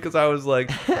was funny because I was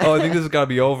like, oh, I think this has got to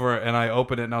be over. And I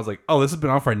opened it and I was like, oh, this has been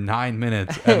on for 9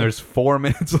 minutes. And there's 4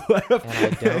 minutes left. And I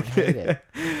don't hate it.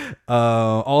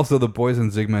 Also, the boys in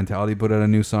Zig Mentality put out a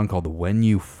new song called When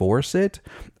You Force It.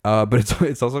 But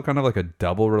it's also kind of like a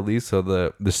double release. So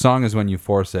the song is When You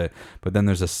Force It, but then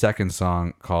there's a second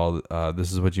song called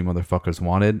This Is What You Motherfuckers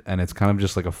Wanted, and it's kind of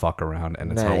just like a fuck around,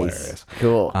 and it's hilarious.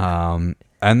 Cool.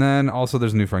 And then also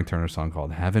there's a new Frank Turner song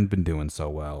called Haven't Been Doing So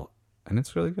Well, and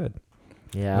it's really good.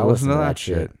 Yeah, I'll I'll listen listen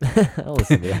to to that that shit. I'll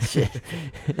listen to that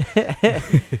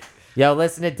shit. Yo,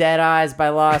 listen to Dead Eyes by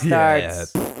Lost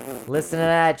Arts. Listen to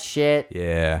that shit.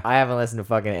 Yeah. I haven't listened to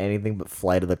fucking anything but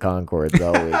Flight of the Conchords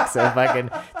all week. So fucking,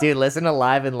 dude, listen to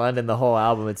Live in London, the whole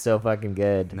album. It's so fucking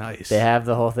good. Nice. They have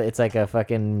the whole thing. It's like a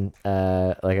fucking,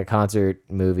 like a concert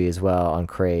movie as well on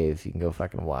Crave. You can go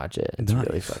fucking watch it. It's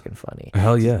really Nice. fucking funny.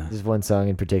 Hell yeah. There's one song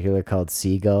in particular called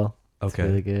Seagull. It's Okay.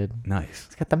 really good. Nice.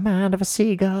 It's got the mind of a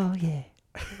seagull, yeah.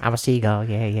 I'm a seagull,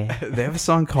 yeah, yeah. They have a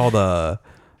song called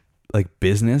like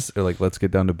Business, or like Let's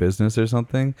Get Down to Business or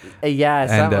something. Yeah, And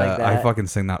something like that. I fucking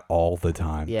sing that all the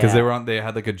time because Yeah. they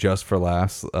had like a Just for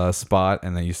Laughs spot,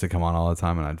 and they used to come on all the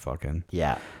time, and I'd fucking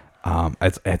Yeah.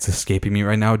 it's escaping me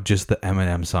right now. Just the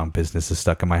Eminem song "Business" is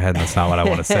stuck in my head, and that's not what I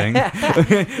want to sing.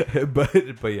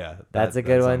 but yeah, That's a that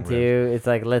good song one rips. too. It's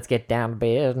like let's get down to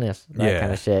business. That Yeah.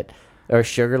 kind of shit. Or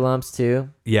Sugar Lumps too.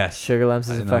 Yes, Sugar Lumps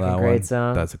is I a know fucking that great one.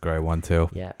 song. That's a great one too.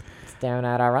 Yeah. It's down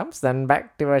at our rumps, then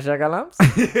back to our Sugar Lumps.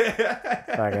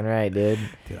 Fucking right, dude.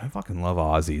 Dude, I fucking love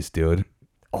Aussies, dude.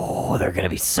 Oh, they're gonna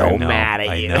be I so know, mad at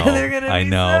I you. know, they're gonna I be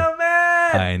know. so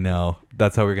mad. I know.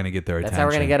 That's how we're gonna get their attention. That's how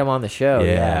we're gonna get them on the show.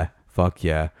 Yeah. Yeah. Fuck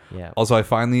yeah. Yeah. Also, I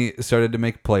finally started to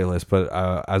make playlists, but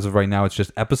as of right now, it's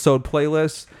just episode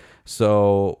playlists.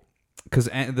 So, because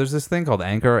there's this thing called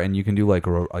Anchor, and you can do like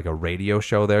a radio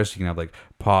show there, so you can have like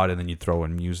pod, and then you throw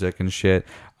in music and shit.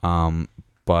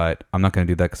 But I'm not gonna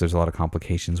do that because there's a lot of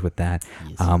complications with that.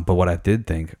 But what I did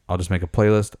think, I'll just make a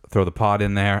playlist, throw the pod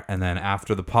in there, and then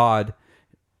after the pod,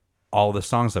 all the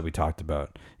songs that we talked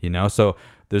about. So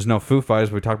there's no Foo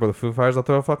Fighters. We talked about the Foo Fighters. I'll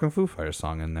throw a fucking Foo Fighters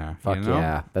song in there. Fuck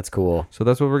yeah. That's cool. So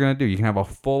that's what we're going to do. You can have a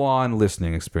full-on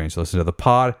listening experience. Listen to the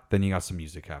pod, then you got some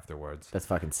music afterwards. That's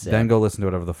fucking sick. Then go listen to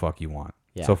whatever the fuck you want.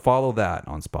 Yeah. So follow that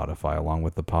on Spotify along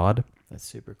with the pod. That's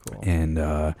super cool. And,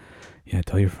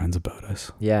 tell your friends about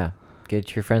us. Yeah.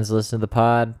 Get your friends to listen to the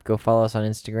pod. Go follow us on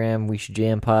Instagram. We Should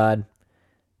Jam Pod.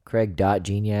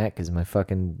 Craig.Geniac is my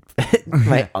fucking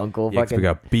my uncle. Yeah, 'cause we fucking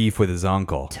got beef with his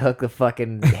uncle. took the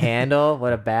fucking handle.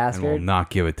 What a And we'll bastard! not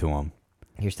give it to him.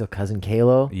 You're still cousin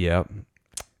Kalo. Yep.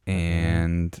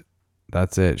 And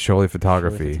that's it. Surely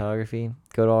Photography. Photography.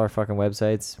 Go to all our fucking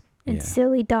websites. And Yeah.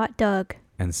 silly.doug.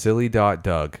 And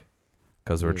silly.doug.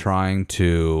 Because we're trying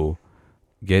to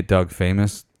get Doug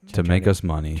famous to make us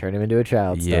money. Turn him into a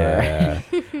child star. Yeah.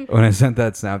 When I sent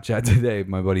that Snapchat today,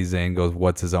 my buddy Zane goes,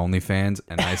 "What's his OnlyFans?"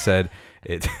 And I said,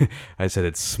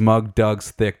 it's Smug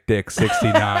Doug's Thick Dick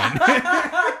 69.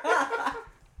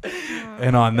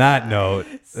 And on that note,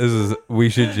 this is We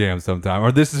Should Jam Sometime,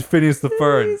 or this is Phineas the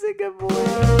Fern. He's a good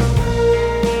boy.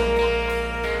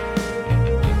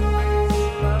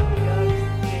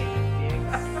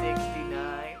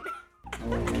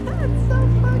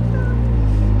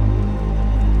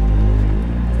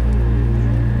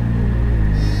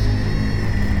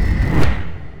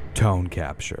 Tone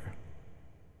capture.